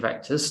feature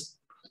vectors,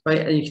 right?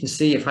 And you can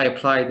see if I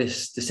apply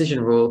this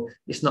decision rule,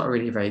 it's not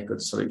really a very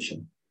good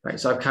solution, right?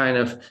 So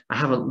I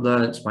haven't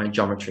learned my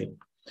geometry.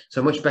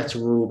 So a much better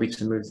rule would be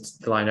to move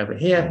the line over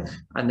here,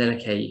 and then,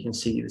 okay, you can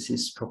see this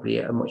is probably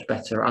a much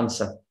better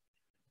answer.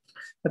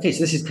 Okay, so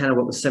this is kind of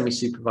what the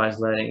semi-supervised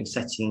learning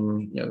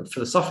setting,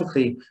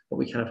 philosophically, what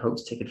we kind of hope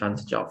to take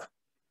advantage of.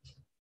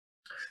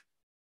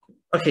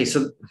 Okay,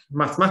 so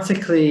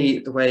mathematically,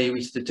 the way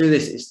we sort of do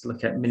this is to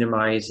look at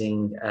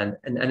minimizing an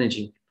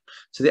energy.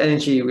 So the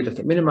energy we look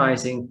at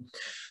minimizing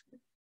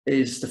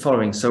is the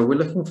following. So we're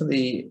looking for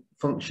the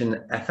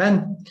function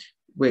fn,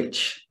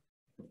 which,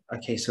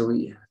 okay, so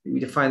we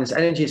define this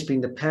energy as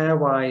being the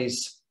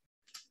pairwise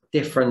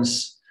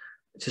difference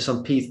to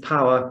some pth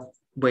power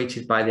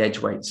weighted by the edge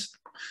weights.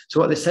 So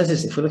what this says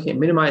is if we're looking at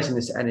minimizing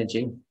this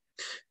energy,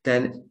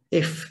 then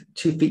if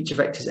two feature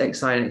vectors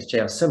xi and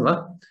xj are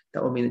similar,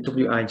 that will mean that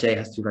wij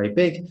has to be very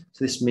big.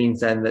 So this means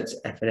then that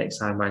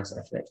fnxi minus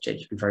fnxj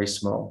should be very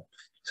small.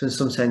 So in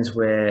some sense,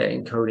 we're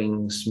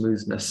encoding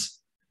smoothness.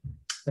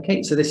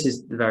 Okay, so this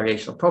is the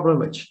variational problem,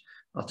 which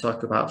I'll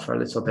talk about for a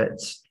little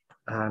bit.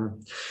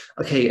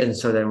 Okay, and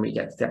so then we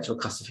get to the actual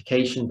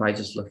classification by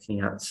just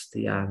looking at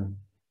the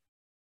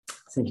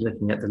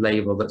looking at the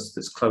label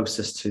that's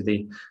closest to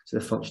the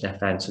function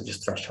fn, so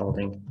just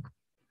thresholding.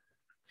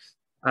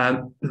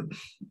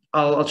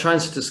 I'll try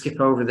and sort of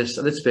skip over this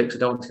a little bit because I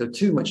don't want to go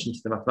too much into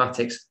the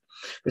mathematics.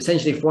 But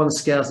essentially, if one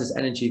scales this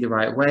energy the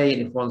right way,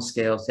 and if one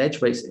scales the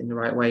edge weights in the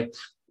right way,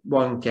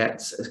 one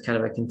gets a kind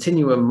of a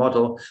continuum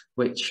model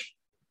which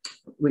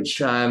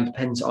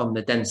depends on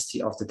the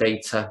density of the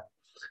data.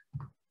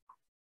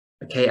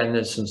 Okay, and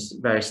there's some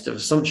various sort of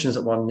assumptions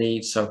that one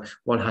needs. So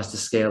one has to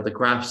scale the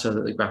graph so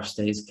that the graph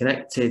stays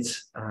connected.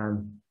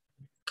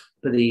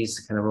 But these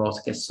kind of all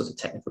to get sort of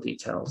technical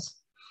details.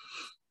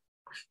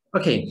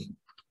 Okay,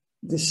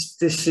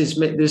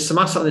 there's some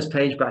maths on this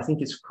page, but I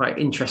think it's quite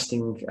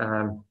interesting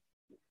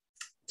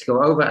to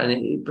go over, and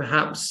it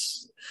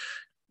perhaps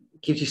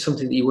gives you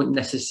something that you wouldn't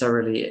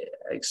necessarily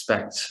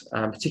expect,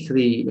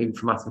 particularly maybe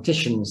from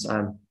mathematicians.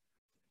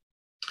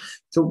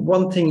 So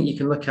one thing you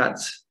can look at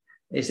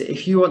is that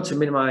if you want to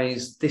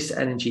minimize this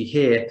energy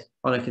here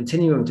on a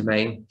continuum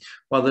domain,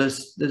 well,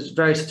 there's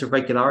various sort of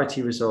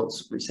regularity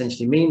results, which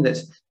essentially mean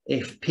that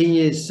if P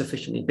is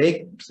sufficiently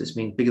big, so this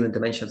means bigger than the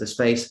dimension of the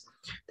space,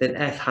 then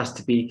F has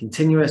to be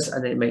continuous,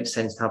 and it makes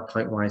sense to have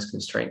point-wise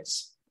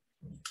constraints.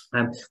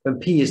 When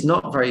P is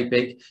not very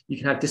big, you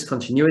can have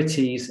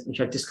discontinuities. If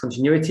you have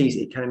discontinuities,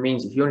 it kind of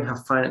means if you only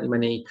have finitely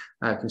many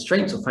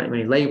constraints or finitely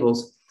many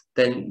labels,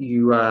 then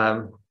you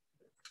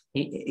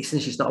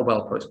essentially it's not a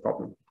well-posed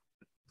problem.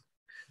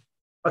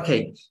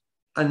 Okay,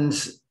 and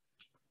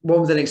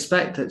one would then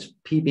expect that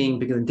P being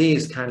bigger than D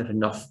is kind of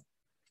enough.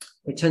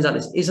 It turns out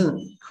this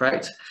isn't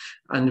correct,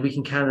 and we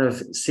can kind of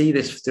see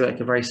this through like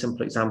a very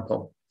simple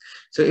example.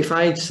 So if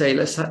I say,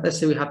 let's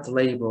say we have to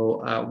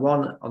label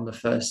 1 on the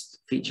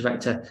first feature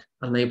vector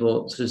and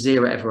label sort of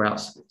 0 everywhere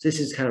else. So this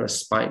is kind of a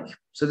spike.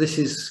 So this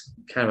is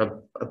kind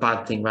of a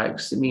bad thing, right?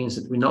 Because it means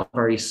that we're not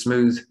very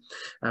smooth.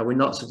 We're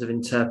not sort of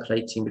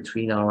interpolating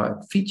between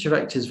our feature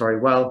vectors very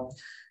well.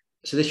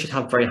 So this should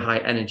have very high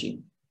energy.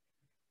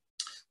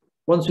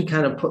 Once we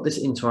kind of put this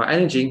into our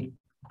energy,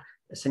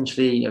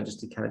 essentially, just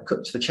to kind of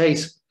cut to the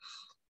chase,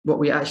 what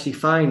we actually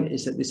find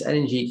is that this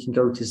energy can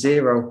go to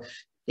 0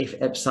 if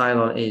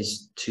epsilon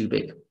is too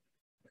big.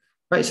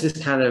 Right, so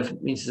this kind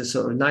of means there's a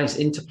sort of nice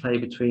interplay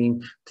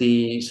between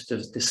the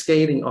sort of the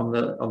scaling on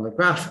the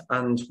graph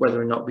and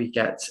whether or not we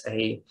get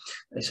a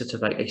sort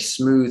of like a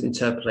smooth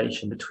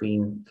interpolation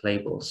between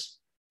labels.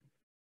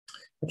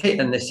 Okay,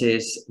 and this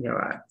is, you know,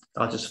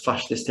 I'll just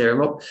flash this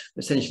theorem up.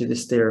 Essentially,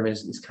 this theorem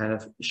is kind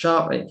of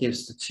sharp, and it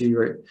gives the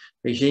two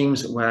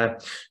regimes where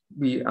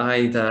we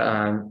either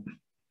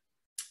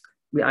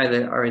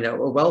are in a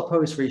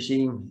well-posed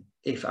regime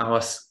if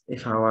our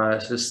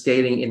sort of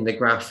scaling in the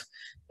graph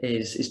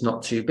is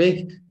not too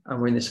big,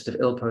 and we're in this sort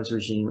of ill-posed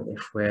regime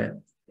if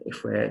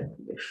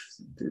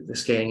the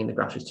scaling in the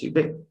graph is too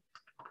big.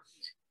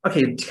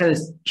 Okay, to kind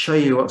of show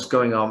you what's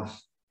going on.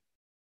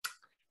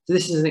 So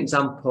this is an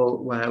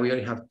example where we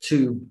only have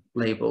two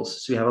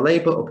labels. So we have a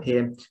label up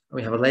here and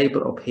we have a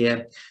label up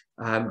here,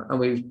 and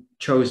we've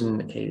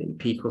chosen, okay,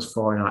 P equals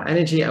 4 in our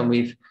energy, and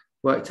we've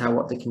worked out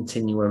what the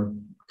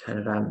continuum kind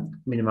of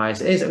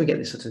minimizer is, and we get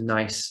this sort of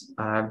nice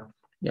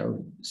you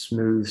know,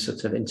 smooth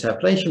sort of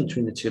interpolation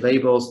between the two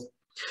labels.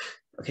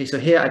 Okay, so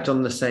here I've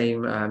done the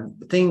same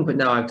thing, but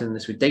now I've done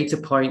this with data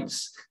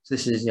points. So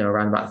this is, you know,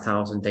 around about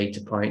 1,000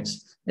 data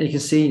points, and you can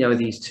see, you know,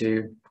 these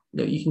two, you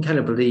know, you can kind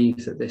of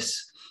believe that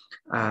this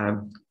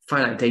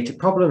finite data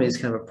problem is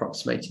kind of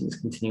approximating this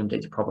continuum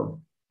data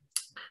problem.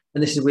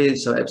 And this is weird.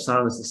 So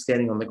epsilon is the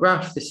scaling on the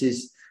graph. This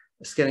is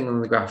a scaling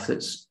on the graph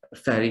that's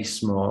fairly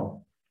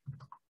small.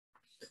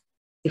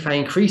 If I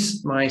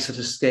increase my sort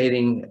of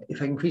scaling,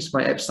 if I increase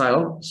my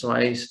epsilon, so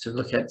I sort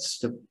of look at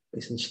sort of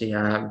essentially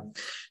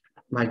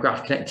my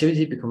graph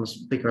connectivity becomes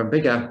bigger and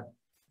bigger,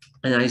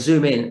 and I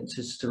zoom in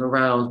to sort of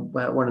around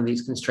where one of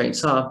these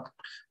constraints are,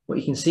 what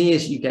you can see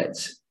is you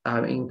get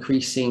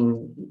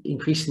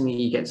increasingly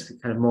you get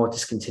kind of more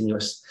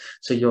discontinuous.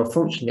 So your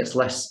function gets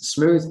less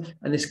smooth,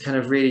 and this kind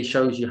of really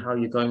shows you how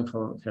you're going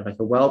from kind of like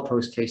a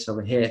well-posed case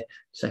over here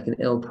to like an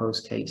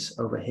ill-posed case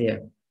over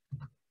here.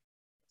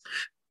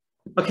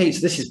 Okay, so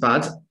this is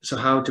bad. So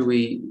how do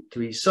we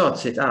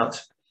sort it out?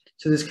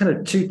 So there's kind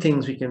of two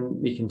things we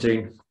can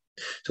do.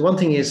 So one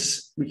thing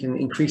is we can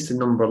increase the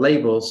number of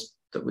labels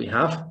that we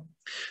have.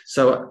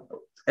 So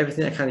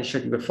everything I kind of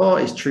showed you before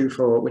is true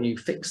for when you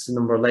fix the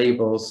number of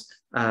labels,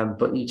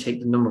 but you take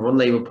the number of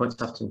unlabeled points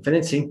after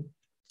infinity.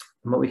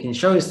 And what we can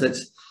show is that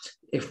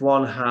if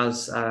one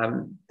has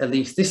at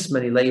least this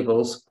many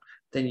labels,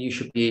 then you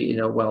should be in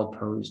a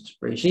well-posed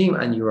regime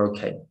and you're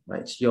okay,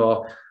 right?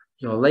 So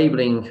your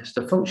labeling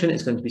sort of function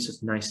is going to be sort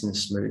of nice and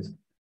smooth.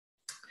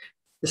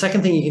 The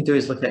second thing you can do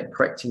is look at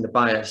correcting the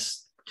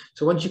bias.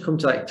 So once you come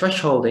to like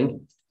thresholding,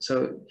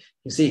 so you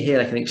can see here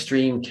like an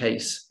extreme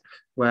case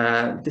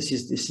where this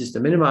is the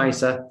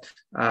minimizer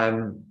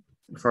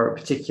for a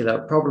particular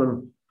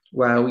problem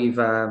where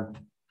we've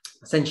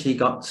essentially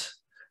got,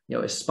 you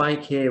know, a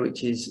spike here,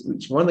 which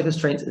one of the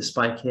constraints is a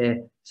spike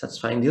here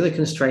satisfying the other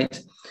constraint,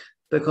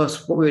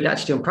 because what we would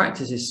actually do in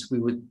practice is we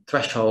would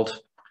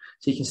threshold.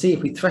 So you can see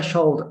if we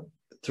threshold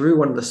through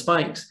one of the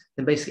spikes,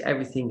 then basically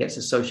everything gets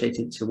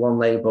associated to one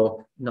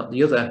label, not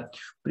the other.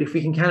 But if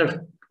we can kind of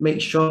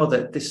make sure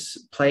that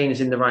this plane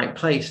is in the right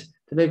place,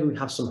 then maybe we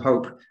have some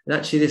hope. And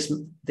actually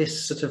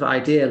this sort of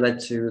idea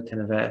led to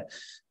kind of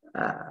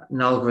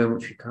an algorithm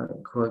which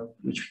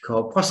we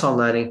call Poisson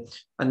learning.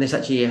 And this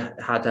actually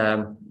had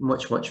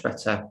much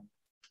better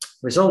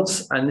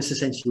results. And this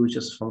essentially was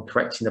just from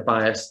correcting the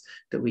bias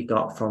that we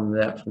got from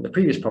the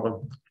previous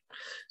problem.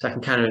 So I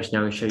can kind of, you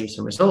know, show you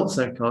some results,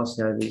 and of course,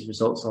 you know, these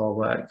results all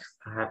work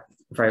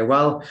very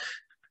well.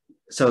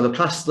 So the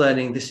Laplace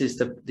learning, this is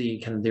the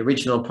kind of the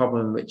original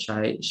problem which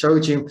I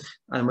showed you,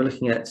 and we're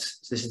looking at,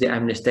 so this is the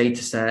MNIST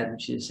data set,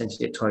 which is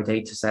essentially a toy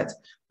data set.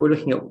 We're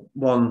looking at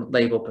one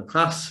label per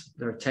class.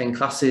 There are 10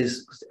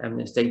 classes because the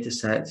MNIST data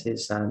set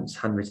is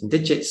handwritten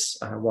digits,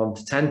 1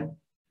 to 10.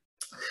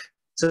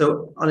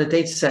 So on a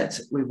data set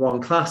with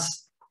one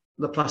class,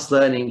 Laplace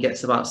learning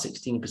gets about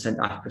 16%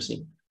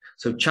 accuracy.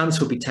 So chance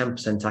will be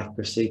 10%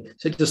 accuracy.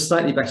 So it does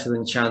slightly better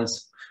than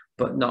chance,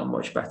 but not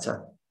much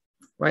better,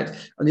 right?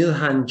 On the other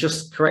hand,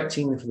 just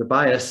correcting for the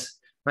bias,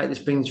 right, this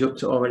brings you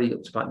already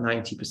up to about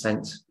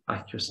 90%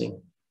 accuracy,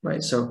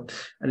 right? So,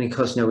 and of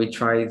course, you know, we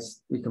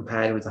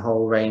compared with a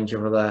whole range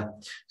of other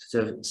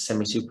sort of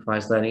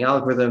semi-supervised learning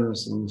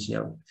algorithms, and, you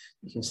know,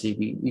 you can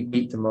see we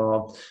beat them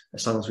all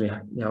as long as we,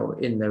 you know,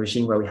 in the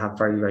regime where we have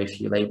very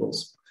few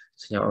labels.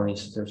 So, you know, only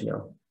sort of, you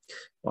know,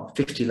 well,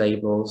 50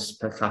 labels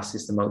per class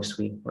is the most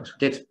we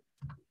did.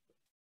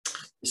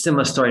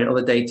 Similar story in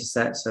other data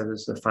sets. So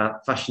there's the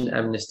fashion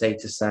MNIST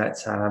data set,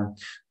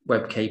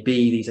 WebKB.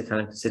 These are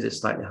kind of considered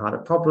slightly harder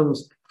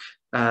problems.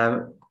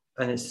 And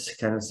it's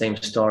kind of the same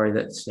story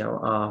that, you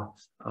know,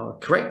 our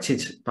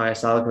corrected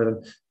bias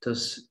algorithm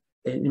does,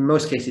 in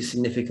most cases,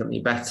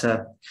 significantly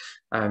better.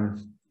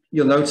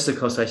 You'll notice, of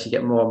course, as you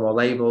get more and more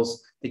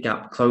labels, the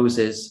gap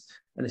closes.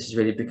 And this is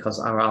really because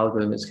our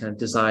algorithm is kind of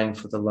designed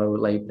for the low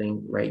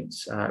labeling rate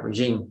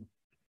regime.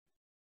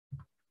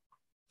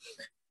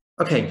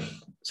 Okay,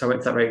 so I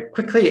went through that very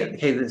quickly.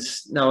 Okay,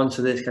 this now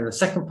onto this kind of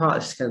second part.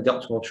 This is kind of the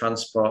optimal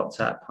transport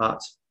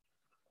part.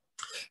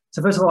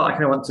 So first of all, I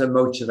kind of want to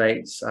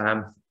motivate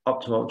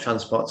optimal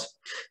transport.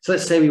 So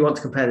let's say we want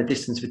to compare the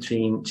distance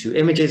between two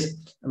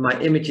images, and my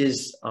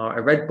images are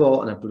a red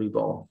ball and a blue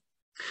ball.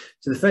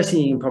 So the first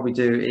thing you can probably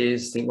do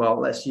is think, well,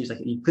 let's use like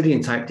a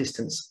Euclidean type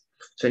distance.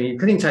 So in a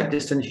Euclidean type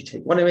distance, you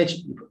take one image,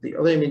 you put the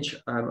other image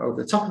over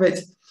the top of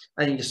it,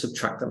 and you just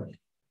subtract them.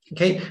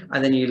 Okay,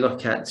 and then you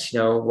look at, you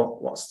know,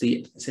 what's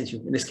the,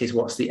 essentially in this case,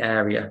 what's the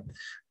area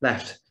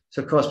left.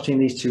 So of course, between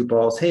these two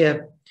balls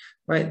here,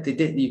 right, the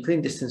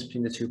Euclidean distance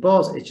between the two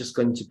balls is just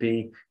going to be,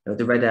 you know,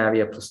 the red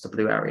area plus the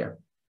blue area.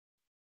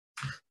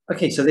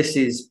 Okay, so this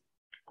is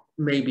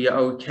maybe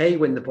okay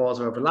when the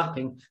balls are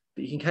overlapping,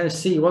 but you can kind of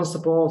see once the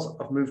balls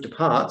have moved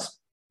apart,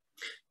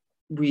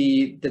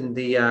 then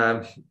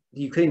the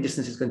Euclidean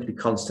distance is going to be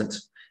constant.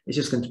 It's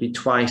just going to be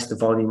twice the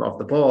volume of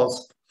the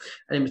balls.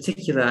 And in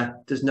particular,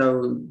 there's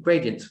no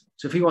gradient.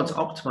 So if we want to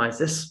optimize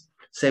this,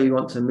 say we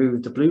want to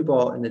move the blue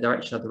ball in the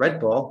direction of the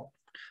red ball,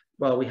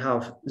 well, we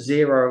have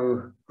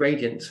zero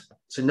gradient.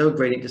 So no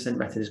gradient descent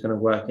method is going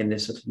to work in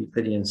this sort of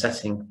Euclidean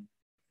setting.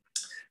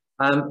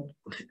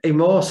 A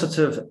more sort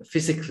of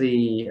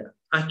physically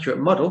accurate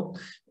model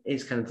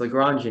is kind of the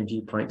Lagrangian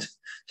viewpoint.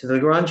 So the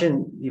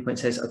Lagrangian viewpoint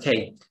says,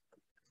 okay,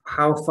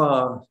 how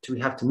far do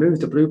we have to move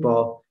the blue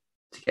ball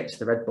to get to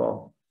the red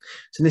ball?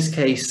 So in this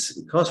case,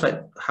 of course,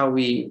 right, how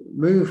we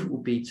move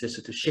will be to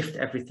sort of shift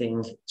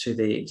everything to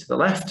the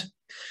left.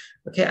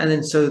 Okay, and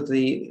then so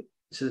the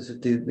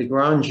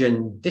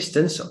Lagrangian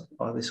distance,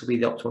 or this will be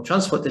the optimal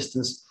transport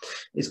distance,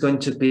 is going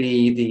to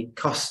be the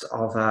cost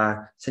of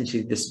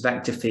essentially this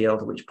vector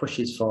field which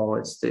pushes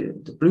forwards the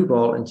blue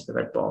ball into the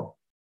red ball.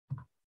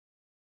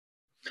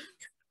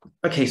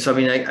 Okay, so I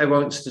mean, I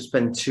won't just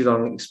spend too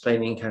long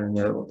explaining kind of,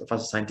 you know, what the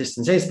Wasserstein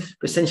distance is,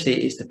 but essentially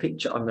it's the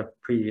picture on the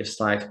previous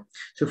slide.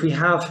 So if we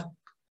have,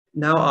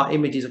 now our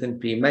images are going to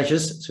be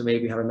measures, so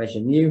maybe we have a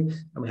measure mu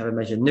and we have a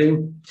measure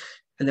nu,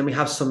 and then we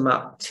have some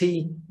map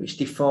t which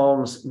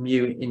deforms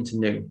mu into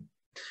nu.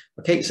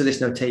 Okay, so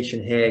this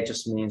notation here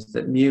just means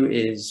that mu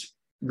is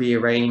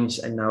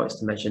rearranged and now it's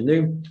the measure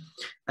nu.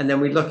 And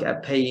then we look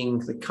at paying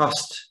the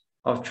cost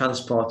of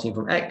transporting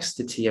from x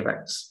to t of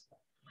x.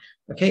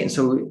 Okay, and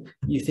so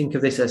you think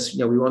of this as, you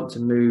know, we want to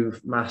move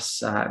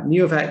mass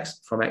mu of x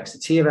from x to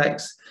t of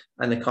x,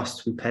 and the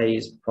cost we pay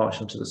is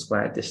proportional to the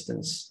squared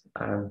distance.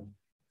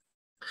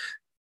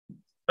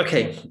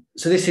 Okay,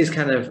 so this is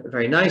kind of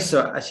very nice.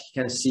 So as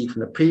you can see from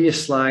the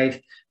previous slide,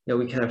 you know,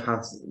 we kind of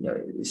have, you know,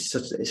 it's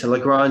a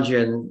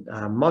Lagrangian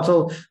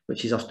model,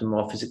 which is often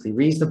more physically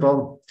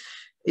reasonable.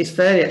 It's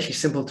fairly actually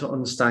simple to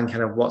understand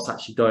kind of what's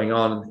actually going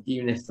on,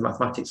 even if the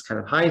mathematics kind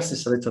of hides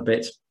this a little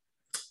bit.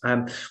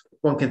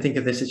 One can think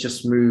of this as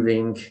just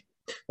moving,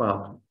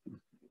 well,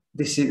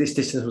 this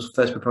distance was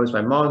first proposed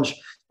by Monge,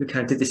 who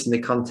kind of did this in the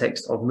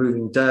context of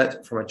moving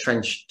dirt from a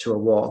trench to a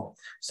wall.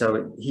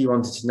 So he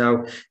wanted to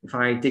know, if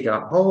I dig a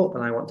hole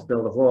and I want to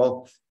build a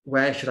wall,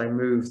 where should I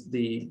move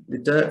the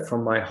dirt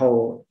from my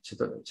hole to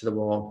the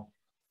wall?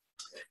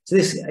 So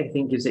this, I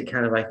think, gives it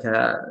kind of like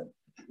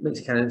makes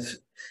it kind of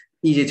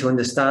easier to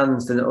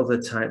understand than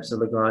other types of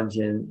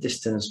Lagrangian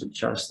distance,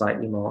 which are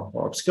slightly more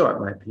obscure,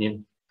 in my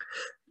opinion.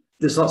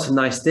 There's lots of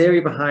nice theory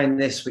behind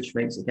this, which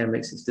makes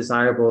it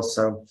desirable.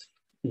 So,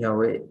 you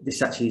know,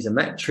 this actually is a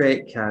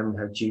metric. We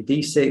have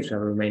geodesics, we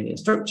have a Riemannian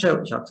structure,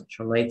 which I'll touch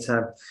on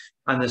later.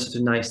 And there's sort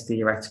of nice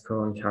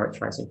theoretical and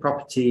characterizing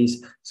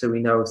properties. So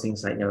we know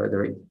things like, you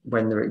know,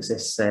 when there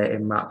exists a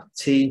map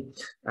T,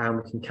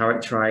 we can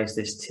characterize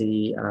this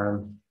T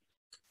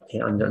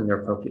under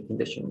appropriate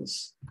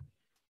conditions.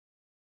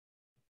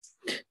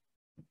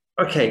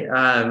 Okay.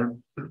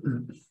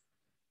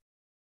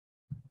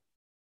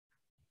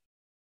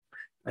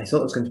 I thought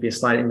there was going to be a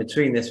slide in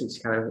between this, which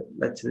kind of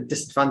led to the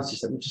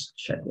disadvantages. Let me just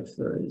check if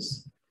there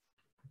is.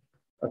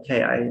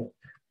 Okay, I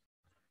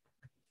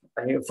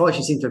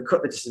unfortunately seem to have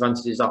cut the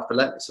disadvantages off, but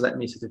let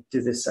me sort of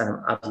do this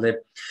ad lib.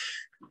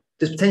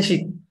 There's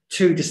potentially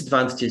two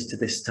disadvantages to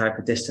this type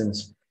of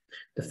distance.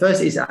 The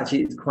first is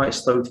actually it's quite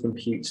slow to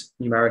compute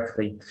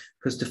numerically,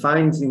 because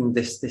defining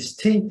this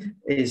t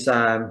is, you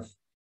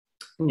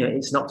know,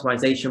 it's an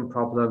optimization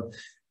problem.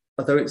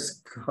 Although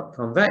it's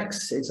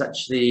convex, it's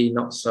actually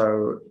not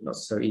so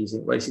easy.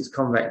 Well, it's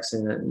convex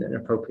in an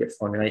appropriate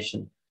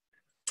formulation.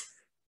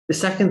 The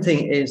second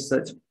thing is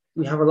that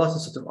we have a lot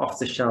of sort of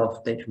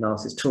off-the-shelf data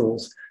analysis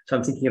tools. So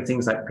I'm thinking of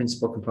things like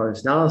principal component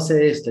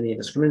analysis, linear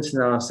discriminant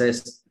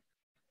analysis,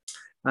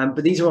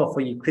 but these are all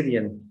for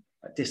Euclidean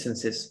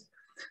distances.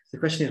 The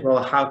question is,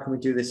 well, how can we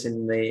do this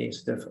in the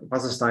sort of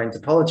Wasserstein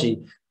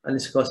topology? And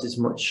this, of course, is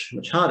much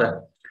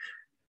harder.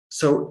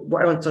 So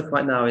what I want to talk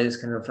about now is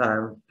kind of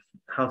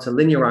how to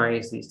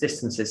linearize these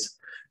distances.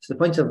 So the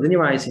point of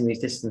linearizing these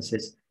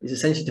distances is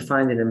essentially to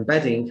find an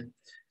embedding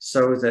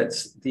so that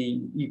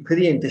the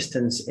Euclidean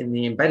distance in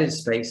the embedded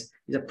space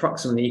is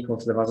approximately equal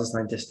to the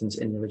Wasserstein distance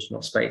in the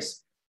original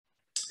space.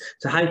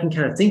 So how you can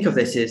kind of think of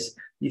this is,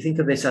 you think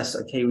of this as,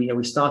 okay,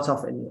 we start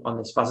off on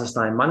this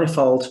Wasserstein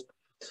manifold.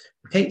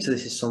 Okay, so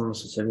this is some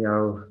sort of, you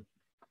know,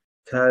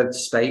 curved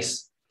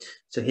space.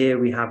 So here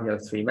we have, you know,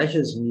 three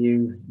measures,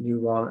 mu,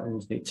 nu1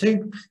 and nu2.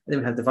 And then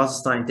we have the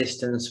Wasserstein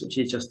distance, which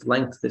is just the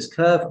length of this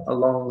curve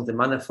along the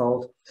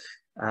manifold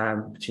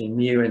between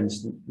mu and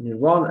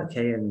nu1.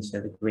 Okay, and so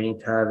the green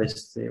curve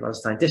is the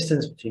Wasserstein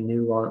distance between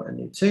nu1 and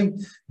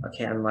nu2.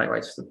 Okay, and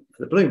likewise for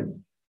the blue.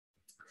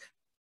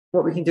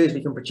 What we can do is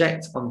we can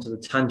project onto the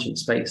tangent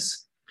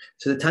space.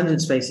 So the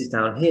tangent space is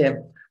down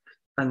here.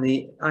 And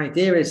the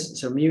idea is,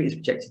 so mu is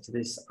projected to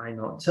this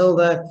I0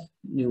 tilde,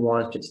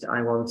 nu1 is projected to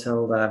I1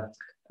 tilde,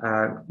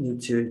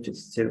 nu2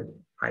 is to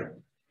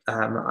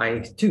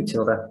I2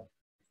 tilde.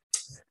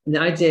 And the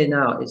idea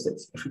now is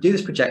that if we do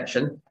this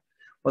projection,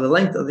 well, the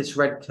length of this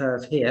red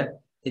curve here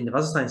in the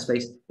Wasserstein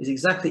space is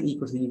exactly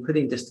equal to the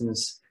Euclidean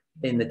distance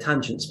in the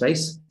tangent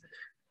space.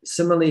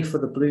 Similarly for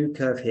the blue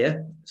curve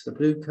here, so the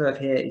blue curve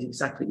here is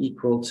exactly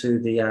equal to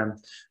the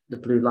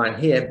blue line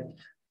here.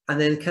 And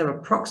then kind of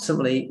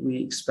approximately,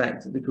 we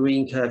expect that the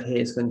green curve here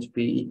is going to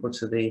be equal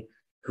to the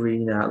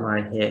green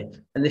line here.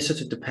 And this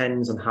sort of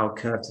depends on how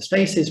curved the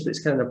space is, but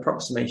it's kind of an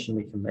approximation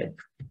we can make.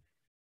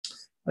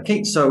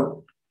 Okay,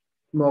 so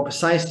more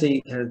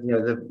precisely, you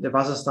know, the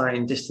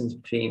Wasserstein distance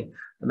between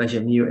a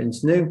measure mu and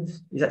nu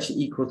is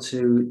actually equal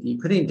to the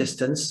Euclidean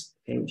distance,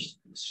 okay, which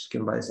is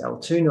given by this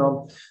L2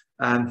 norm,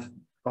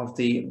 of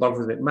the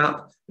logarithmic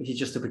map, which is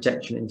just a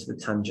projection into the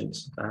tangent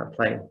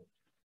plane.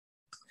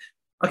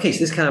 Okay, so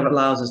this kind of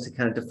allows us to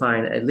kind of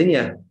define a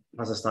linear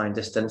Wasserstein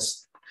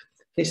distance.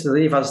 Okay, so the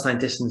linear Wasserstein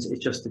distance is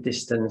just the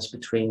distance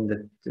between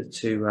the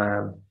two,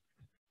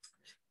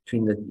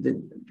 between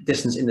the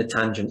distance in the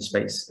tangent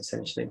space,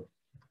 essentially.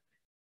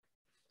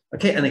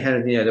 Okay, and the kind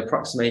of, you know, the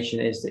approximation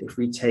is that if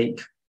we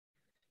take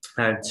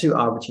two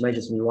arbitrary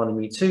measures, mu1 and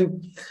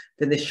mu2,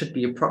 then this should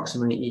be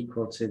approximately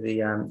equal to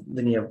the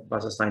linear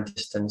Wasserstein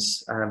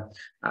distance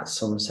at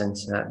some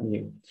center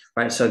mu.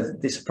 Right, so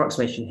this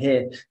approximation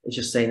here is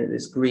just saying that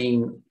this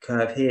green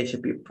curve here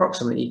should be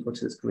approximately equal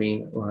to this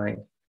green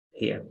line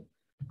here.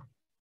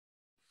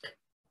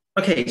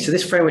 Okay, so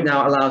this framework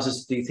now allows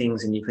us to do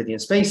things in Euclidean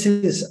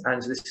spaces,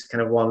 and so this is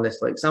kind of one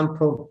little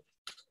example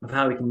of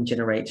how we can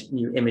generate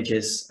new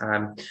images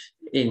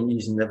in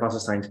using the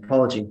Wasserstein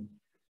topology.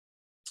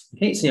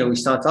 Okay, so, you know, we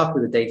start off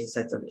with a data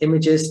set of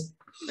images.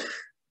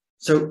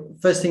 So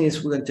first thing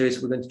is we're going to do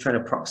is we're going to try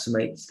and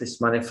approximate this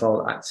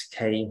manifold at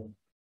k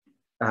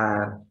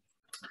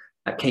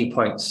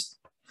points.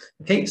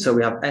 Okay, so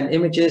we have n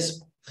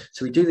images.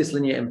 So we do this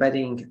linear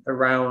embedding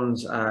around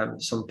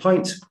some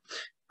point,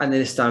 and then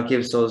this now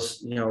gives us,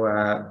 you know,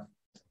 a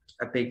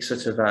big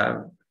sort of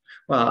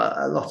well,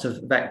 a lot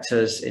of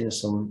vectors in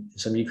some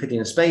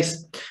Euclidean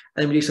space, and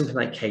then we do something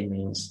like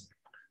k-means.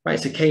 Right,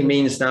 so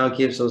k-means now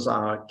gives us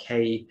our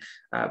k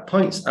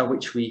points at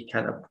which we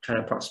can try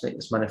and approximate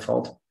this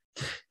manifold.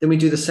 Then we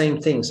do the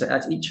same thing. So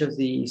at each of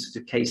these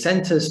sort of k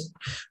centers,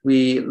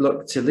 we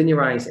look to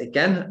linearize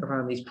again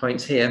around these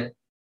points here.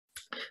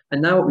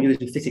 And now what we do is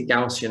we fit a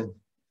Gaussian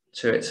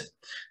to it.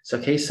 So,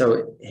 okay,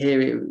 so here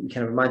we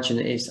kind of imagine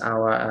is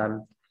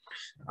our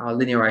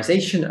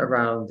linearization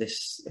around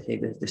this,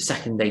 okay, the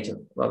second data,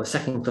 well, the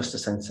second cluster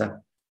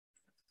center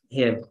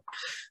here.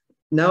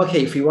 Now,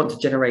 okay, if we want to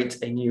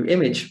generate a new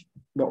image,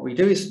 what we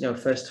do is, you know,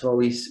 first of all,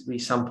 we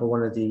sample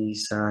one of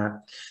these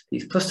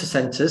cluster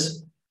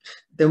centers.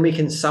 Then we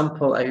can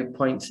sample a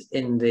point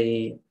in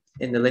the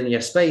linear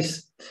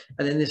space,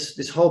 and then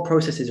this whole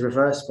process is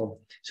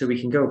reversible. So we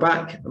can go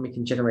back and we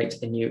can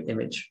generate a new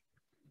image.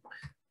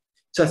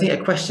 So I think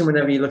a question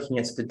whenever you're looking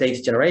at the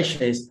data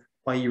generation is,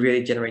 are you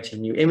really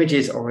generating new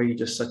images, or are you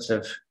just sort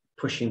of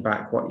pushing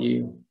back what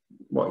you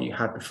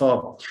had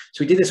before?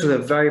 So we did this with a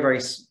very,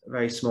 very,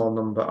 very small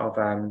number of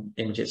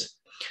images.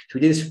 So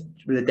we did this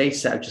with a data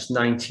set of just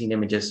 19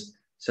 images.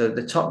 So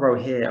the top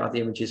row here are the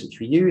images which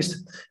we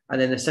used,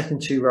 and then the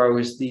second two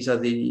rows, these are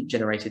the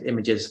generated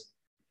images.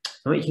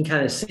 And what you can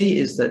kind of see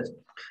is that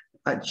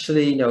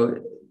actually, you know,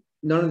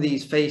 none of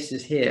these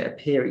faces here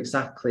appear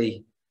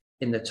exactly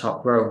in the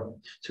top row.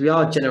 So we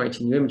are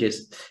generating new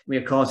images. I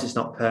mean, of course, it's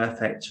not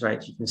perfect,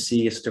 right? You can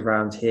see just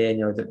around here, you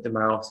know, the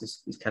mouse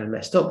is kind of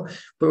messed up,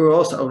 but we're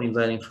also only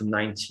learning from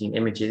 19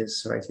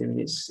 images, right? I mean,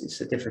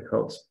 it's a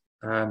difficult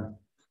problem.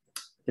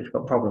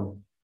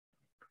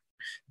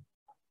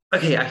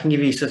 Okay, I can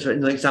give you sort of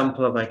an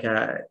example of like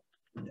a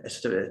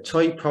sort of a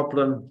toy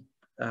problem.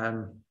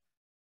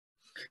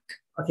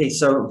 Okay,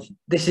 so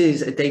this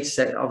is a data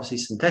set, obviously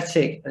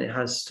synthetic, and it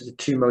has sort of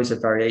two modes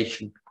of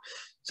variation.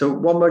 So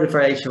one mode of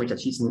variation, which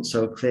actually isn't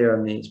so clear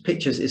on these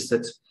pictures, is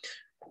that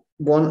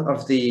one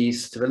of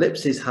these sort of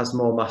ellipses has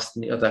more mass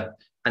than the other,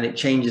 and it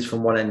changes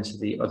from one end to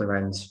the other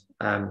end.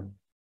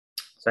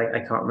 So I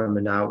can't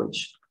remember now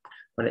which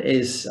one it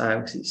is,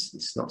 because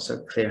it's not so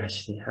clear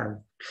actually.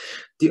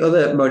 The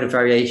other mode of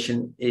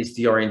variation is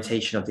the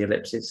orientation of the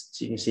ellipses.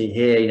 So you can see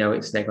here, you know,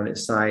 it's neg on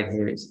its side,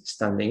 here it's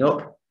standing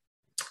up.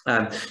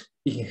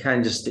 You can kind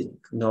of just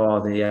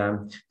ignore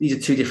the, these are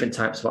two different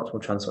types of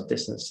optimal transport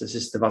distance. This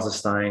is the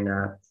Wasserstein,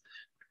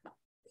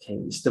 okay,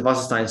 it's the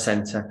Wasserstein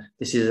center.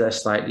 This is a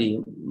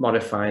slightly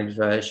modified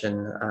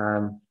version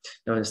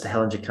known as the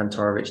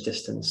Hellinger-Kantorowicz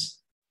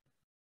distance.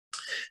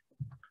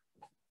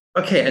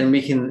 Okay, and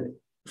we can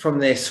from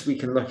this, we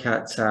can look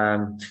at,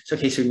 so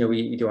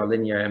we do our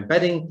linear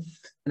embedding,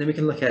 and then we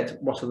can look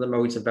at what are the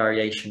modes of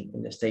variation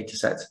in this data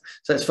set.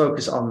 So let's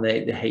focus on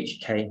the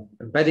HK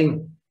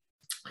embedding.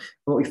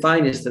 What we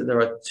find is that there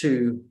are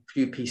two, for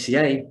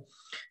PCA,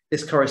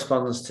 this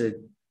corresponds to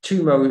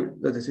two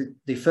modes,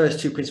 the first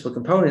two principal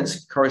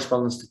components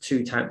corresponds to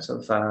two types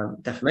of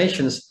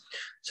deformations.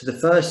 So the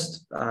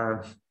first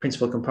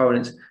principal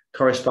component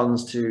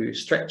corresponds to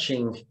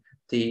stretching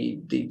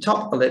the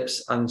top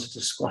ellipse and sort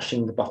of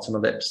squashing the bottom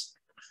ellipse.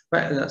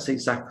 Right, and that's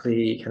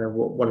exactly kind of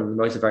what one of the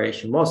modes of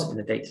variation was in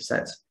the data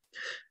set.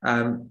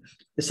 The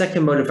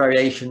second mode of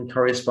variation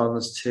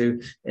corresponds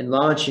to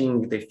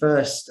enlarging the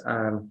first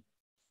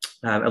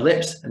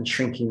ellipse and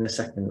shrinking the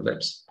second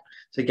ellipse.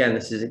 So again,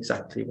 this is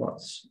exactly what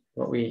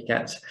we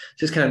get. So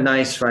it's kind of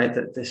nice, right,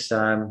 that this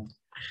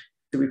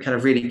that we've kind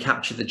of really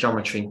captured the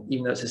geometry.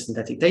 Even though it's a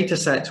synthetic data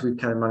set, we've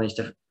kind of managed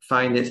to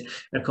find it.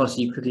 And of course,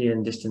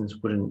 Euclidean distance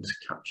wouldn't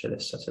capture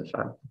this sort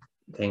of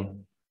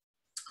thing.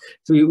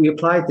 So we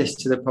applied this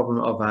to the problem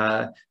of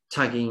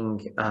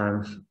tagging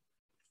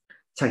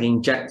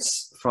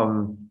jets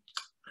from,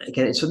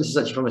 again, so this is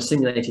actually from a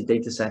simulated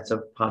data set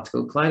of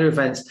particle collider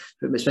events,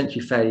 but it's meant to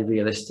be fairly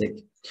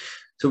realistic.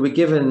 So we're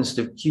given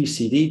sort of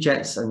QCD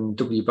jets and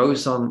W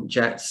boson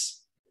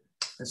jets.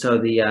 So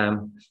the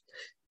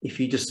if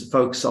you just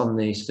focus on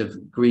the sort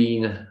of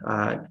green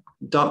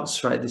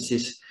dots, right? This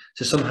is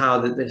so somehow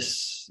that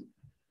this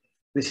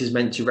is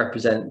meant to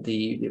represent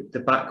the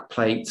back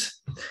plate,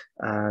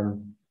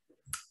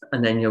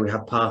 and then we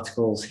have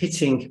particles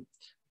hitting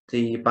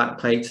the back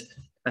plate,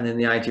 and then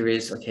the idea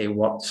is, okay,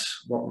 what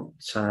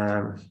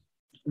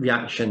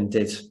reaction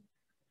did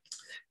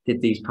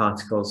these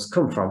particles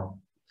come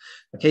from?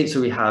 Okay, so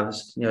we have,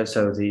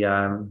 so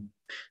the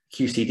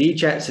QCD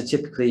jets, so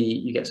typically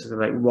you get sort of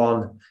like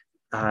one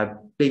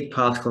big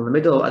particle in the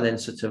middle and then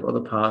sort of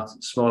other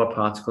smaller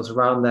particles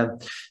around them.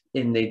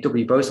 In the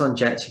W boson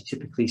jets, you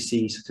typically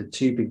see sort of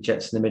two big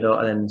jets in the middle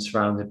and then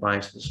surrounded by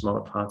sort of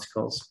smaller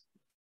particles.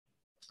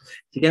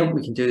 So again,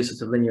 we can do this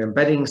sort of linear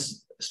embedding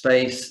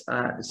space,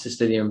 it's just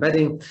linear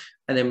embedding,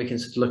 and then we can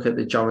sort of look at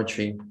the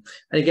geometry.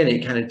 And again,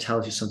 it kind of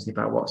tells you something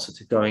about what's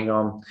sort of going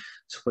on.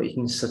 So what you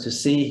can sort of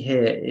see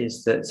here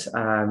is that,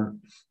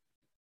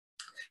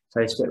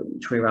 sorry,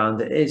 which way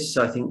around it is.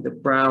 So I think the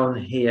brown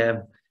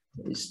here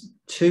is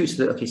 2.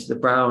 So the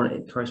brown,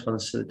 it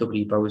corresponds to the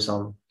W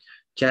boson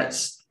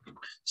jets.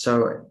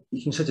 So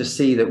you can sort of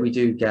see that we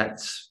do get,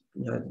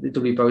 the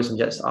W boson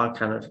jets are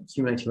kind of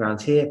accumulating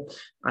around here,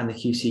 and the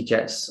QC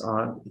jets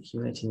are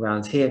accumulating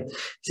around here.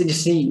 So you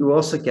see, you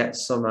also get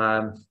some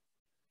of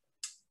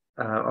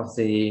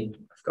the,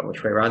 I forgot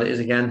which way around it is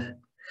again,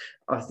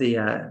 of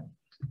the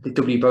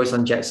W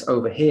boson jets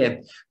over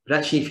here. But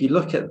actually, if you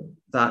look at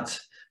that, so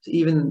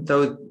even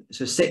though,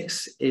 so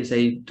 6 is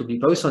a W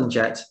boson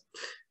jet,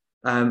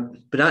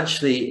 but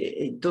actually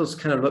it does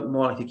kind of look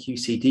more like a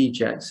QCD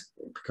jet,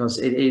 because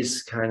it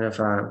is kind of,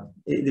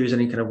 there is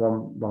only kind of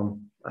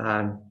one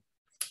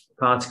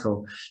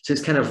particle. So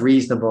it's kind of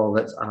reasonable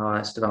that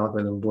our sort of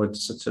algorithm would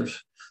sort of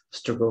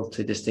struggle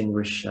to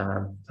distinguish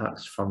that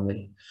from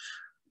the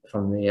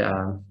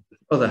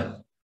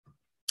other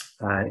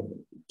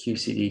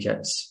QCD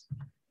jets.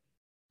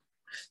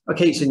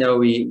 Okay, so now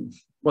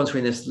once we're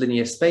in this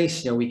linear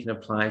space, we can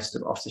apply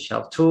sort of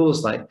off-the-shelf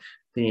tools like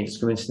linear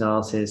discriminant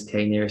analysis,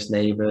 k-nearest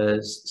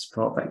neighbors,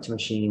 support vector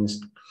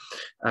machines.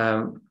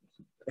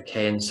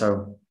 Okay, and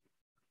so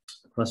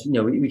of course,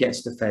 we get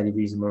sort of fairly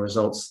reasonable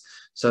results.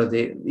 So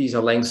these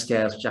are length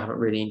scales which I haven't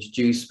really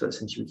introduced, but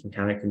essentially we can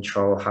kind of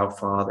control how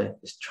far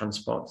this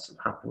transport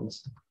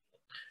happens.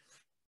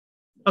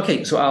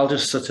 Okay, so I'll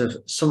just sort of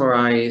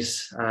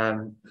summarize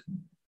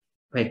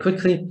very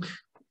quickly.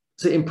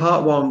 So in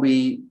part 1,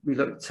 we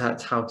looked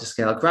at how to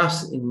scale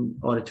graphs in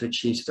order to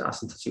achieve sort of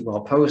asymptotic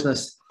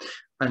well-posedness.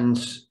 And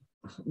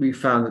we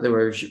found that there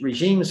were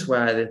regimes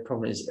where the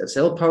problem is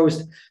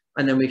ill-posed,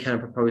 and then we kind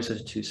of proposed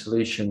those 2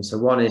 solutions. So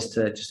one is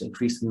to just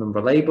increase the number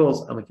of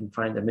labels, and we can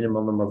find a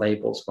minimal number of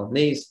labels from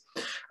these.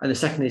 And the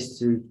second is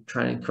to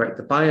try and correct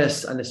the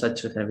bias, and this led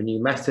to kind of a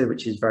new method,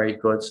 which is very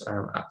good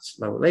at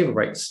lower label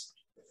rates.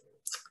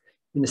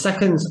 In the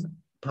second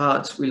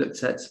part, we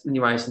looked at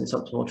linearizing this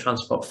optimal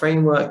transport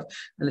framework,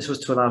 and this was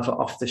to allow for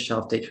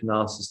off-the-shelf data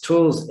analysis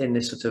tools in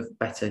this sort of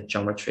better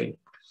geometry.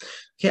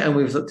 Okay, and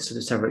we've looked at sort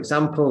of several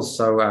examples,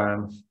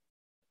 so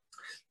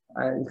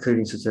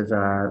including sort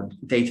of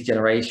data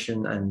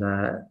generation and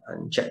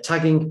jet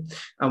tagging,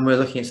 and we're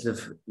looking at sort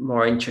of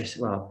more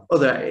interesting,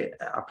 other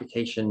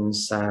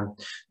applications,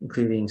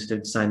 including sort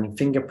of designing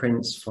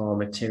fingerprints for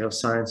material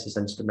sciences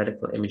and sort of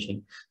medical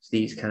imaging. So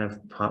these kind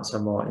of parts are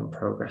more in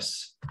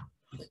progress.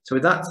 So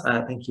with that,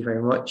 thank you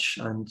very much,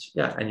 and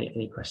yeah,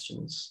 any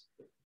questions?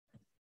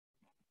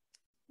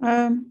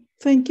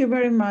 Thank you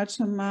very much,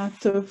 Matt,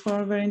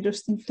 for a very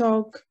interesting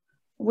talk.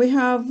 We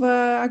have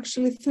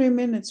actually 3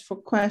 minutes for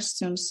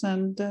questions,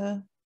 and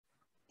the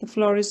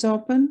floor is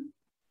open.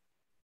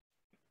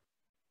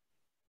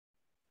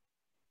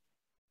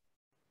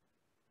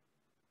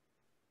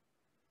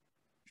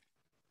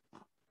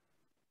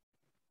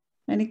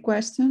 Any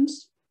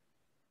questions?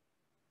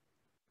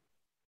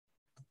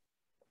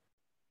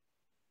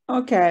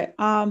 Okay,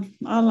 I'll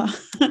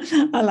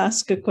I'll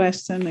ask a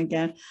question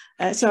again.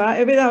 So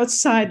a bit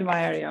outside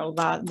my area,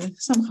 but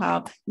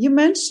somehow you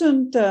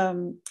mentioned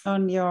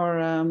on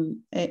your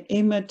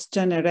image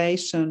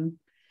generation,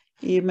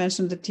 you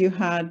mentioned that you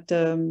had.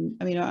 I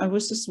mean, I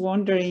was just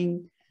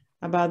wondering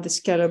about the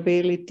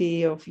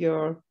scalability of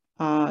your.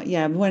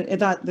 Yeah, when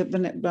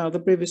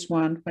the previous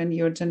one, when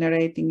you're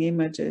generating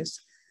images.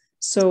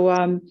 So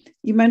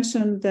you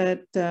mentioned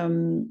that,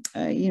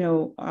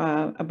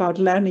 about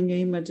learning new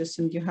images,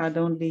 and you had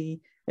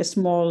only a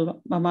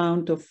small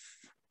amount of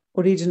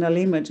original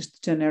images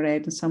to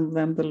generate, and some of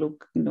them,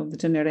 the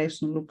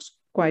generation looks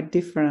quite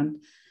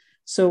different.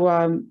 So,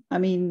 I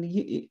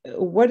mean,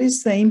 what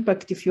is the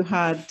impact if you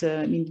had,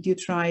 did you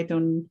try it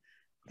on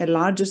a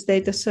largest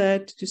data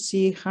set to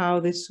see how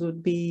this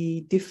would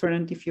be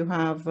different if you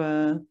have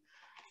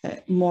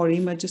more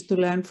images to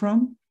learn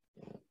from?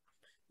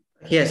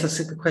 Yes, that's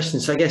a good question.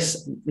 So I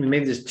guess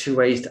maybe there's two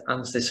ways to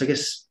answer this. So I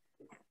guess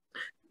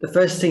the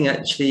first thing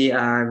actually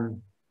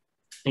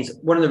is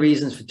one of the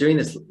reasons for doing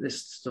this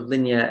sort of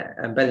linear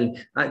embedding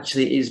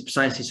actually is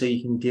precisely so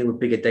you can deal with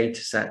bigger data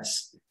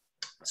sets.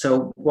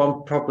 So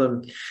one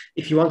problem,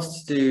 if you wanted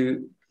to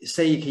do,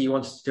 say you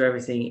wanted to do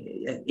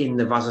everything in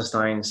the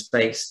Wasserstein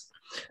space,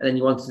 and then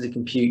you wanted to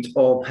compute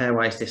all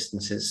pairwise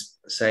distances,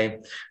 say,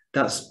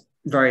 that's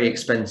very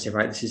expensive,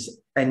 right? This is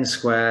n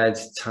squared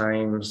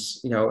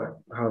times,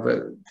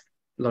 however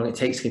long it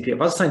takes to compute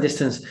a Wasserstein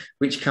distance,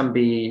 which can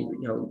be,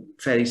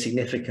 fairly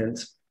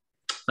significant.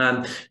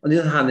 On the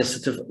other hand,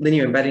 this sort of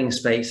linear embedding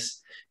space,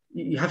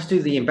 you have to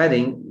do the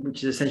embedding,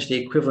 which is essentially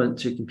equivalent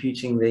to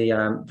computing the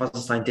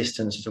Wasserstein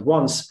distance sort of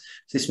once.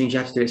 So this means you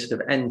have to do it sort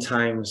of n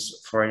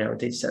times for a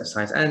data set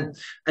size n,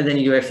 and then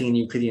you do everything in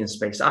Euclidean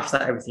space. After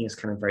that, everything is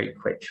kind of very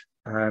quick.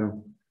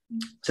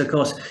 So of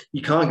course,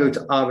 you can't go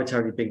to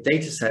arbitrarily big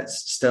data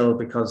sets still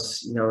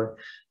because,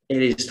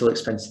 it is still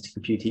expensive to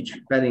compute each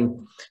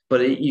embedding,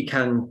 but you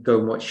can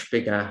go much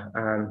bigger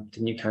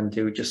than you can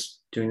do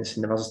just doing this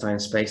in the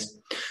Wasserstein space.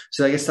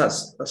 So I guess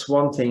that's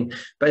one thing.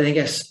 But I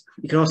guess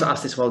you can also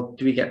ask this, well,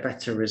 do we get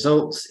better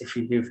results if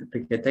we do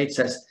bigger data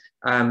sets?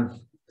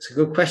 It's a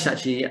good question,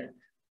 actually.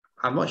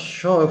 I'm not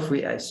sure if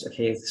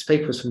this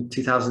paper was from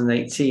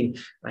 2018.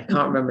 I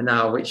can't remember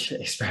now which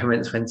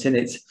experiments went in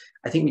it.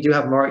 I think we do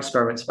have more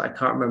experiments, but I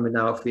can't remember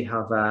now if we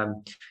have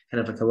kind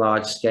of like a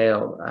large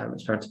scale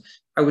experiment.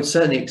 I would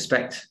certainly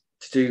expect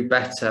to do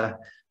better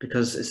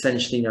because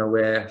essentially,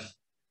 we're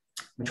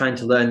trying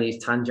to learn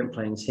these tangent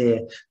planes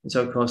here. And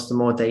so of course, the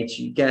more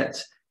data you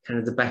get, kind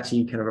of the better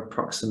you kind of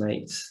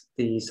approximate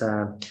these.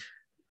 So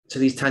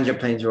these tangent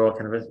planes are all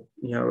kind of,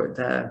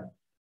 they're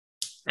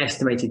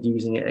estimated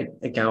using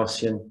a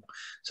Gaussian.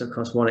 So of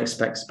course, one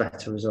expects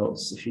better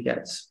results if you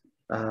get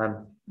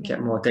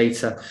more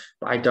data,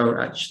 but I don't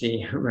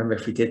actually remember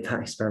if we did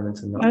that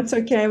experiment or not. That's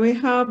okay. We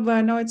have,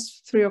 I know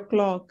it's 3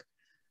 o'clock,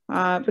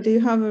 but you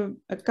have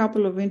a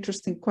couple of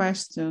interesting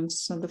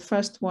questions. So the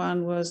first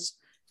one was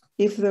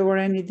if there were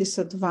any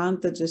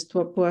disadvantages to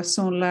a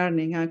Poisson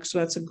learning.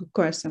 Actually, that's a good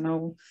question.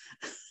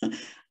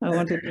 I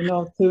wanted to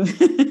know too.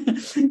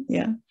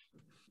 Yeah.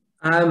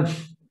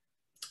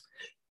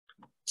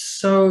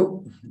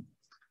 So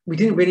we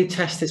didn't really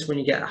test this when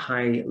you get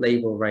high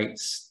label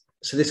rates.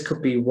 So this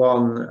could be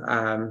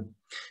one.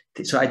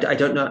 So I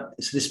don't know.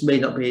 So this may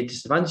not be a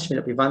disadvantage, may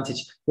not be an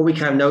advantage. What we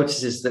kind of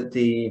notice is that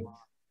the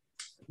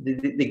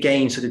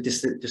gain sort of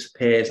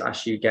disappears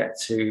as you get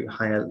to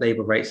higher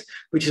label rates,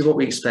 which is what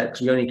we expect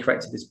because we only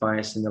corrected this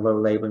bias in the low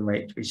labeling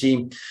rate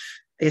regime.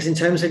 I guess in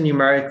terms of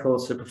numerical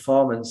sort of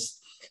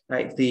performance,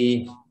 like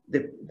the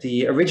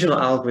original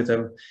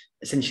algorithm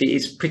essentially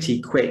is pretty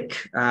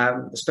quick,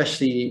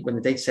 especially when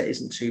the data set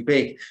isn't too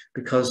big,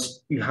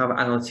 because you have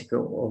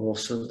analytical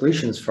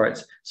solutions for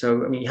it.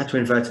 So, I mean, you have to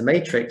invert a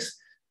matrix,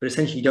 but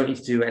essentially you don't need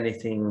to do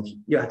anything.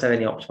 You don't have to have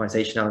any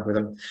optimization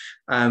algorithm.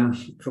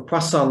 For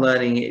Poisson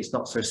learning, it's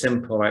not so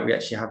simple, right? We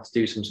actually have to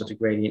do some sort of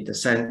gradient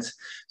descent.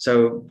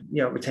 So,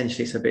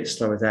 potentially it's a bit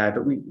slower there,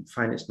 but we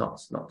find it's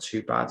not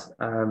too bad.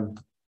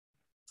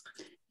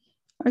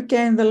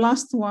 Okay, and the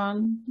last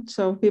one,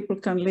 so people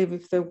can leave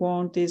if they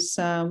want, is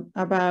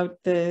about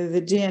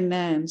the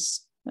GNNs.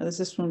 This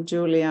is from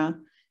Julia.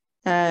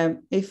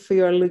 If we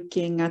are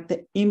looking at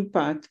the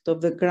impact of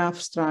the graph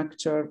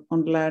structure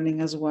on learning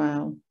as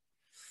well.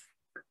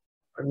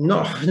 I'm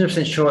not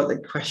 100% sure what the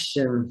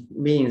question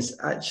means,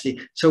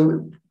 actually.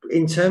 So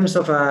in terms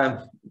of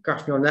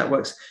graph neural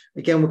networks,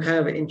 again, we're kind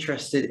of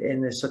interested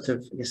in this sort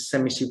of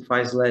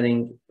semi-supervised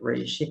learning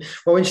regime.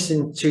 Well, we're interested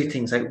in two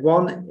things. Like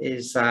one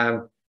is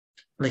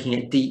looking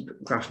at deep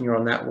graph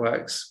neural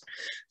networks.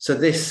 So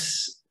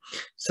there's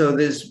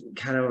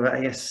kind of,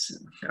 I guess,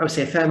 I would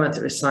say a fair amount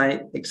of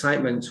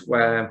excitement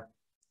where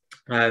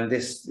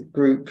this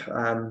group,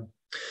 kind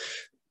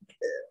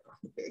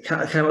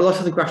of a lot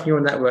of the graph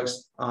neural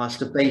networks are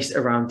sort of based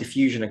around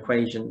diffusion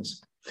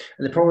equations.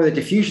 And the problem with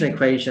the diffusion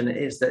equation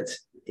is that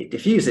it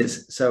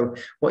diffuses. So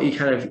what you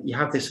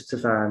have this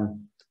sort of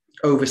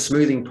over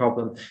smoothing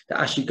problem that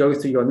as you go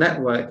through your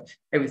network,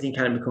 everything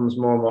kind of becomes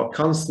more and more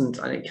constant,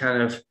 and it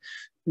kind of,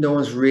 no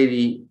one's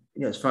really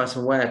as far as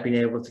I'm aware, been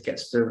able to get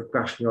sort of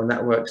graph neural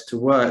networks to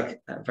work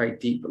at very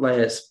deep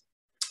layers.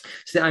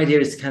 So the idea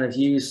is to kind of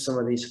use some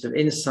of these sort of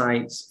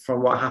insights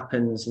from what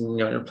happens in,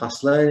 in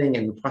past learning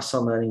and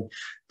Poisson learning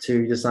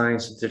to design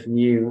sort of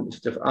new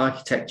sort of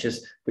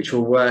architectures which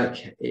will work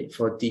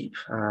for deep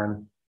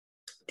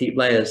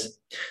layers.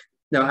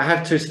 Now, I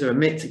have to sort of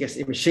admit, I guess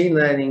in machine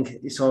learning,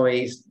 it's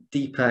always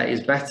deeper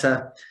is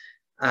better.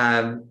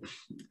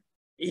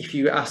 If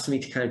you asked me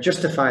to kind of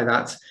justify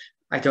that,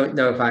 I don't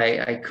know if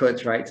I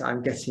could, right?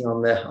 I'm getting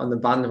on the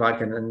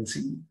bandwagon and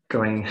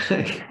going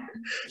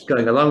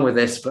going along with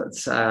this, but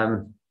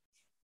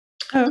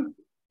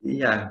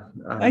yeah.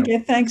 Okay,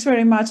 thanks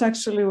very much.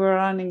 Actually, we're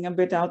running a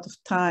bit out of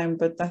time,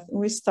 but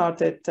we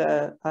started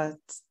at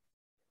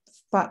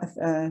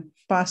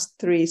past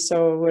 3,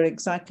 so we're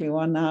exactly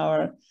 1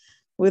 hour.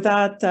 With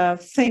that,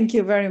 thank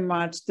you very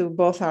much to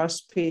both our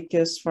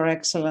speakers for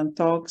excellent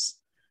talks.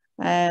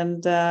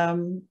 And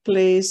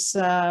please,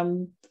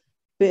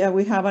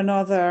 we have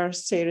another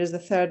series, the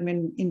third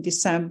in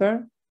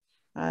December,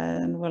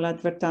 and we'll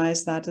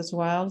advertise that as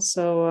well.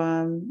 So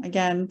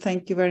again,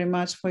 thank you very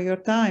much for your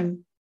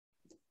time.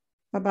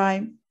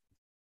 Bye-bye.